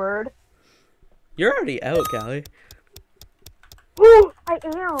not a word? You're already out, Callie. Ooh, I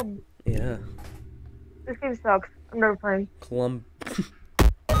am. Yeah. This game sucks. I'm never playing. Clum.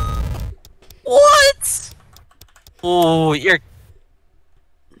 What? Oh, you're.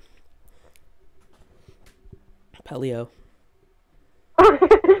 Pelio.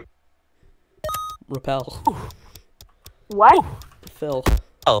 Repel. What? Phil.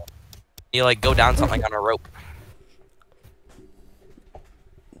 You like go down something on a rope.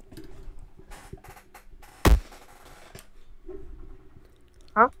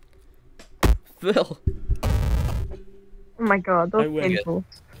 Phil. Oh my god, I those win. painful.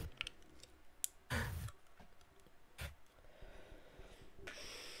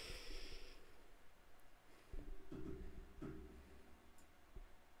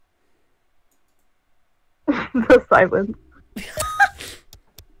 The silence.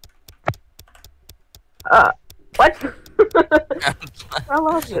 What? I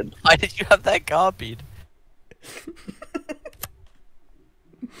lost it. Why did you have that copied?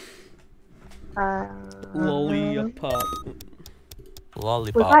 Lollipop.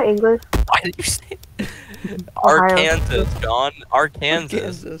 Lollipop. Was that English? Why did you say Ohio. Arkansas, John? Arkansas.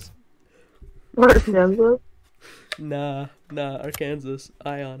 Kansas. Arkansas? Nah, Arkansas.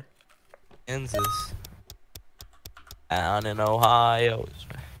 Ion. Kansas. Down in Ohio.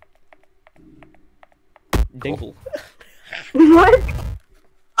 Dinkle. What?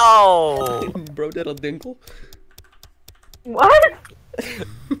 Oh! Bro did a dinkle. What?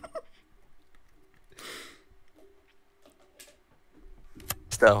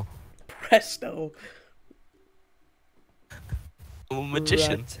 So, Presto. I'm a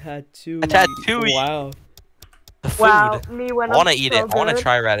magician. Ratatouille. Ratatouille. Wow. The food. Wow, me when I want to I'm eat so it. I want to good.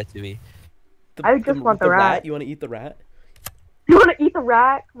 try ratatouille. I just want the rat. You want to eat the rat? You want to eat the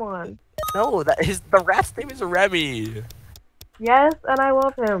rat? Come on. No, the rat's name is Remy. Yes, and I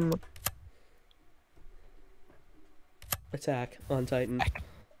love him. Attack on Titan.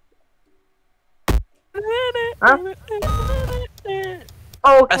 Huh?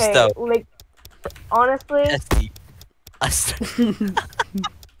 Okay, Presto. like, honestly, Esty.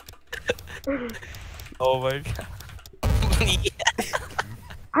 Oh my god. Yeah.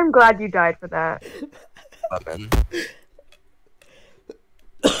 I'm glad you died for that. Lemon.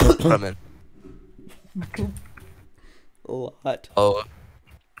 Lemon. A lot. Oh,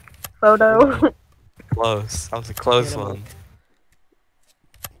 Photo. close. That was a close Animal. one.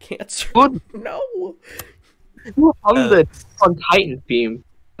 Cancer. Good. No. Who hung the on Titan theme?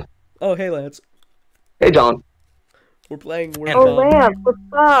 Oh, hey, Lance. Hey, John. We're playing Word Oh, Bomb. Lance, what's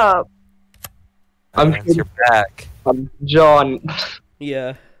up? I'm Lance, you're back. John.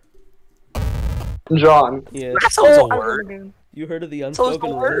 Yeah. John. Yeah. That sounds a I word. would've You heard of the That sounds a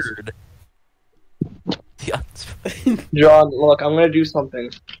unspoken rules? word. The unspoken. John, look, I'm gonna do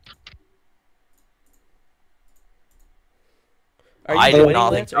something. Are I you did joining,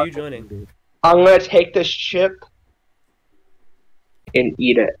 not Lance? think Are you that joining? I'm gonna take this chip and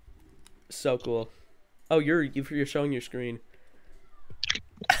eat it. So cool. Oh, you're showing your screen.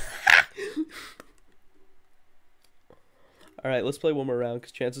 All right, let's play one more round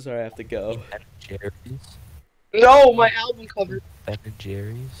because chances are I have to go. Ben and Jerry's. No, my album cover. Ben and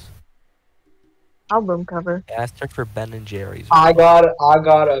Jerry's. album cover. I asked her for Ben and Jerry's. I got a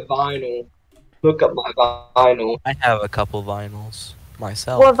vinyl. Look up my vinyl. I have a couple vinyls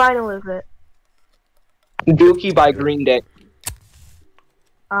myself. What vinyl is it? Dookie by Green Day.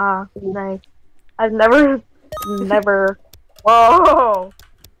 Ah, nice. I've never. Whoa!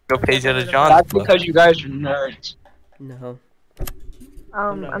 Go page out of John's That's book. because you guys are nerds. No.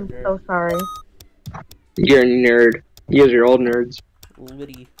 not I'm a so sorry. You're a nerd. You guys are old nerds.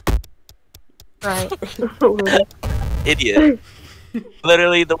 Witty. Right. Idiot.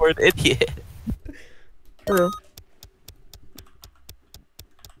 Literally the word idiot. True.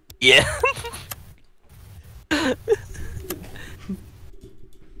 Yeah.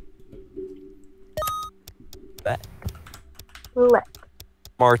 That Let.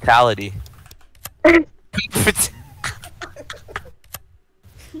 mortality.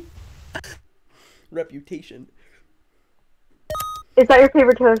 Reputation. Is that your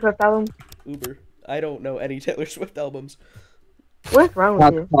favorite Taylor Swift album? Uber. I don't know any Taylor Swift albums. What's wrong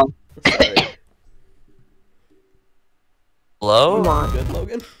with you? Sorry. Hello? Come on. Good,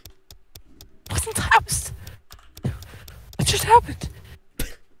 Logan. Wasn't that? It just happened.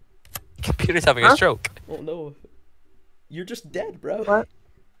 Computer's having a Huh? stroke. Oh no. You're just dead, bro. What?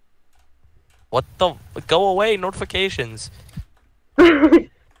 What the? Go away, notifications. I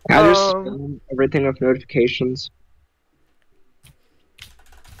just Um, everything with notifications.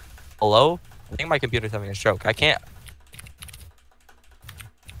 Hello? I think my computer's having a stroke. I can't.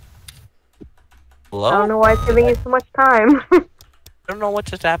 Hello? I don't know why it's giving you so much time. I don't know what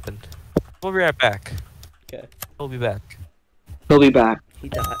just happened. We'll be right back. Okay. We'll be back. He'll be back. He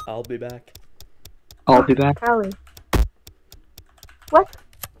died. I'll be back. I'll be back. Callie. What?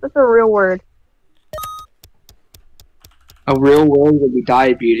 That's a real word. A real word would be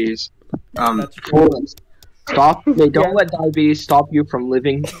diabetes. That's true. Stop. They don't Yeah. let diabetes stop you from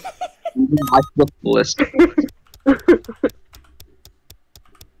living life to the fullest.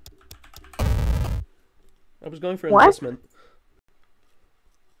 I was going for What? enlistment.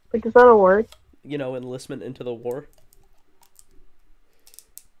 Like, is that a word? You know, enlistment into the war.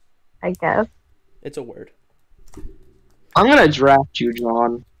 I guess. It's a word. I'm gonna draft you,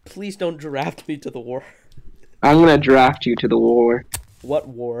 John. Please don't draft me to the war. I'm gonna draft you to the war. What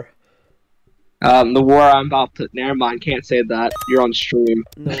war? The war I'm about to. Never mind. Can't say that. You're on stream.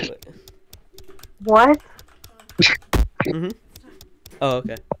 No. What? Oh,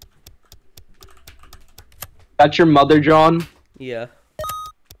 okay. That's your mother, John. Yeah.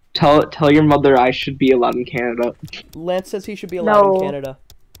 Tell your mother I should be allowed in Canada. Lance says he should be allowed No. in Canada.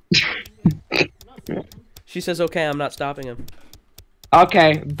 She says, okay, I'm not stopping him.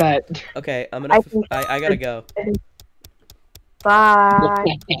 Okay, bet. Okay, I'm I gonna. think- I gotta go. Bye.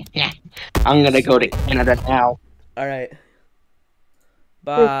 I'm gonna go to Canada now. Alright.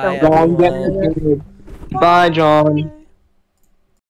 Bye, Don't John, get everyone. educated. Bye, John.